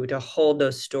do, to hold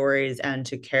those stories and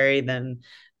to carry them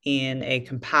in a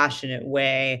compassionate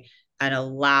way and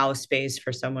allow space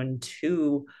for someone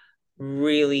to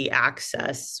really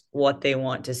access what they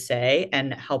want to say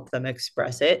and help them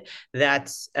express it.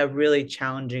 That's a really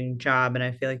challenging job, and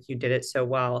I feel like you did it so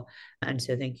well. And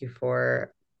so thank you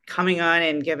for coming on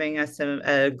and giving us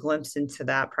a glimpse into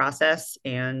that process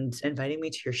and inviting me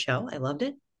to your show. I loved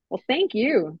it. well, thank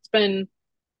you. It's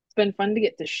been fun to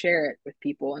get to share it with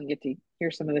people and get to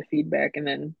hear some of the feedback, and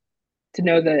then to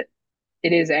know that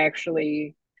it is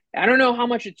actually, I don't know how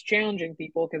much it's challenging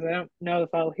people because I don't know if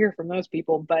I'll hear from those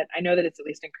people, but I know that it's at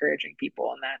least encouraging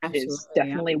people, and that is Absolutely, yeah.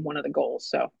 definitely one of the goals.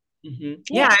 So Yeah,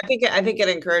 yeah, I think it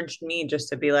encouraged me just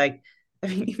to be like, I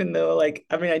mean, even though like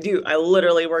I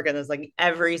literally work on this like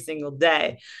every single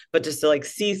day, but just to like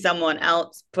see someone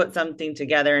else put something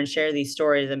together and share these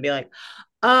stories and be like,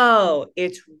 oh,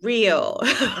 it's real.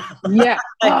 yeah.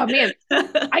 Like, Oh man,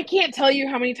 I can't tell you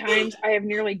how many times I have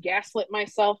nearly gaslit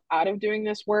myself out of doing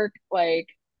this work. Like,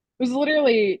 it was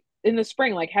literally in the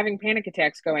spring, like having panic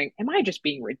attacks going, am I just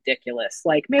being ridiculous?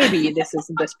 Like, maybe this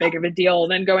isn't this big of a deal.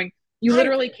 And then going, you I'm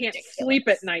literally can't sleep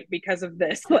at ridiculous. night because of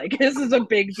this. Like, this is a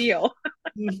big deal.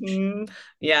 Mhm.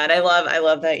 Yeah, and I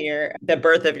love that the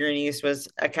birth of your niece was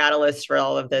a catalyst for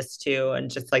all of this too, and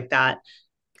just like that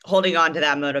holding on to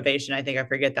that motivation. I think I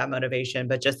forget that motivation,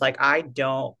 but just like I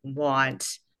don't want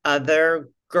other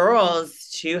girls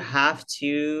to have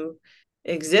to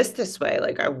exist this way.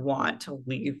 Like I want to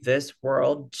leave this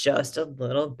world just a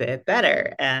little bit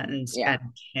better. And Yeah.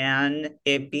 can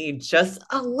it be just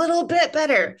a little bit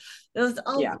better? Just a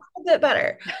Yeah. little bit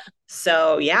better.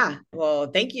 So yeah. Well,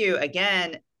 thank you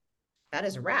again. That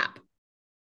is a wrap.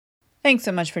 Thanks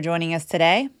so much for joining us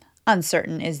today.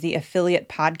 Uncertain is the affiliate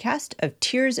podcast of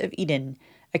Tears of Eden,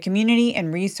 a community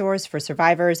and resource for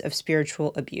survivors of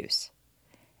spiritual abuse.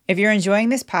 If you're enjoying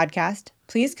this podcast,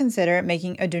 please consider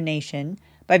making a donation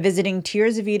by visiting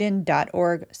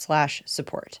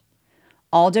tearsofeden.org/support.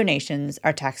 All donations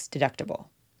are tax deductible.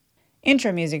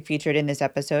 Intro music featured in this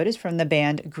episode is from the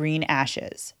band Green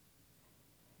Ashes.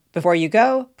 Before you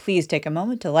go, please take a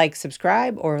moment to like,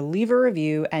 subscribe, or leave a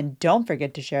review, and don't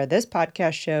forget to share this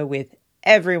podcast show with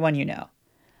everyone you know.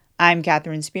 I'm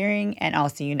Catherine Spearing, and I'll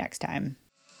see you next time.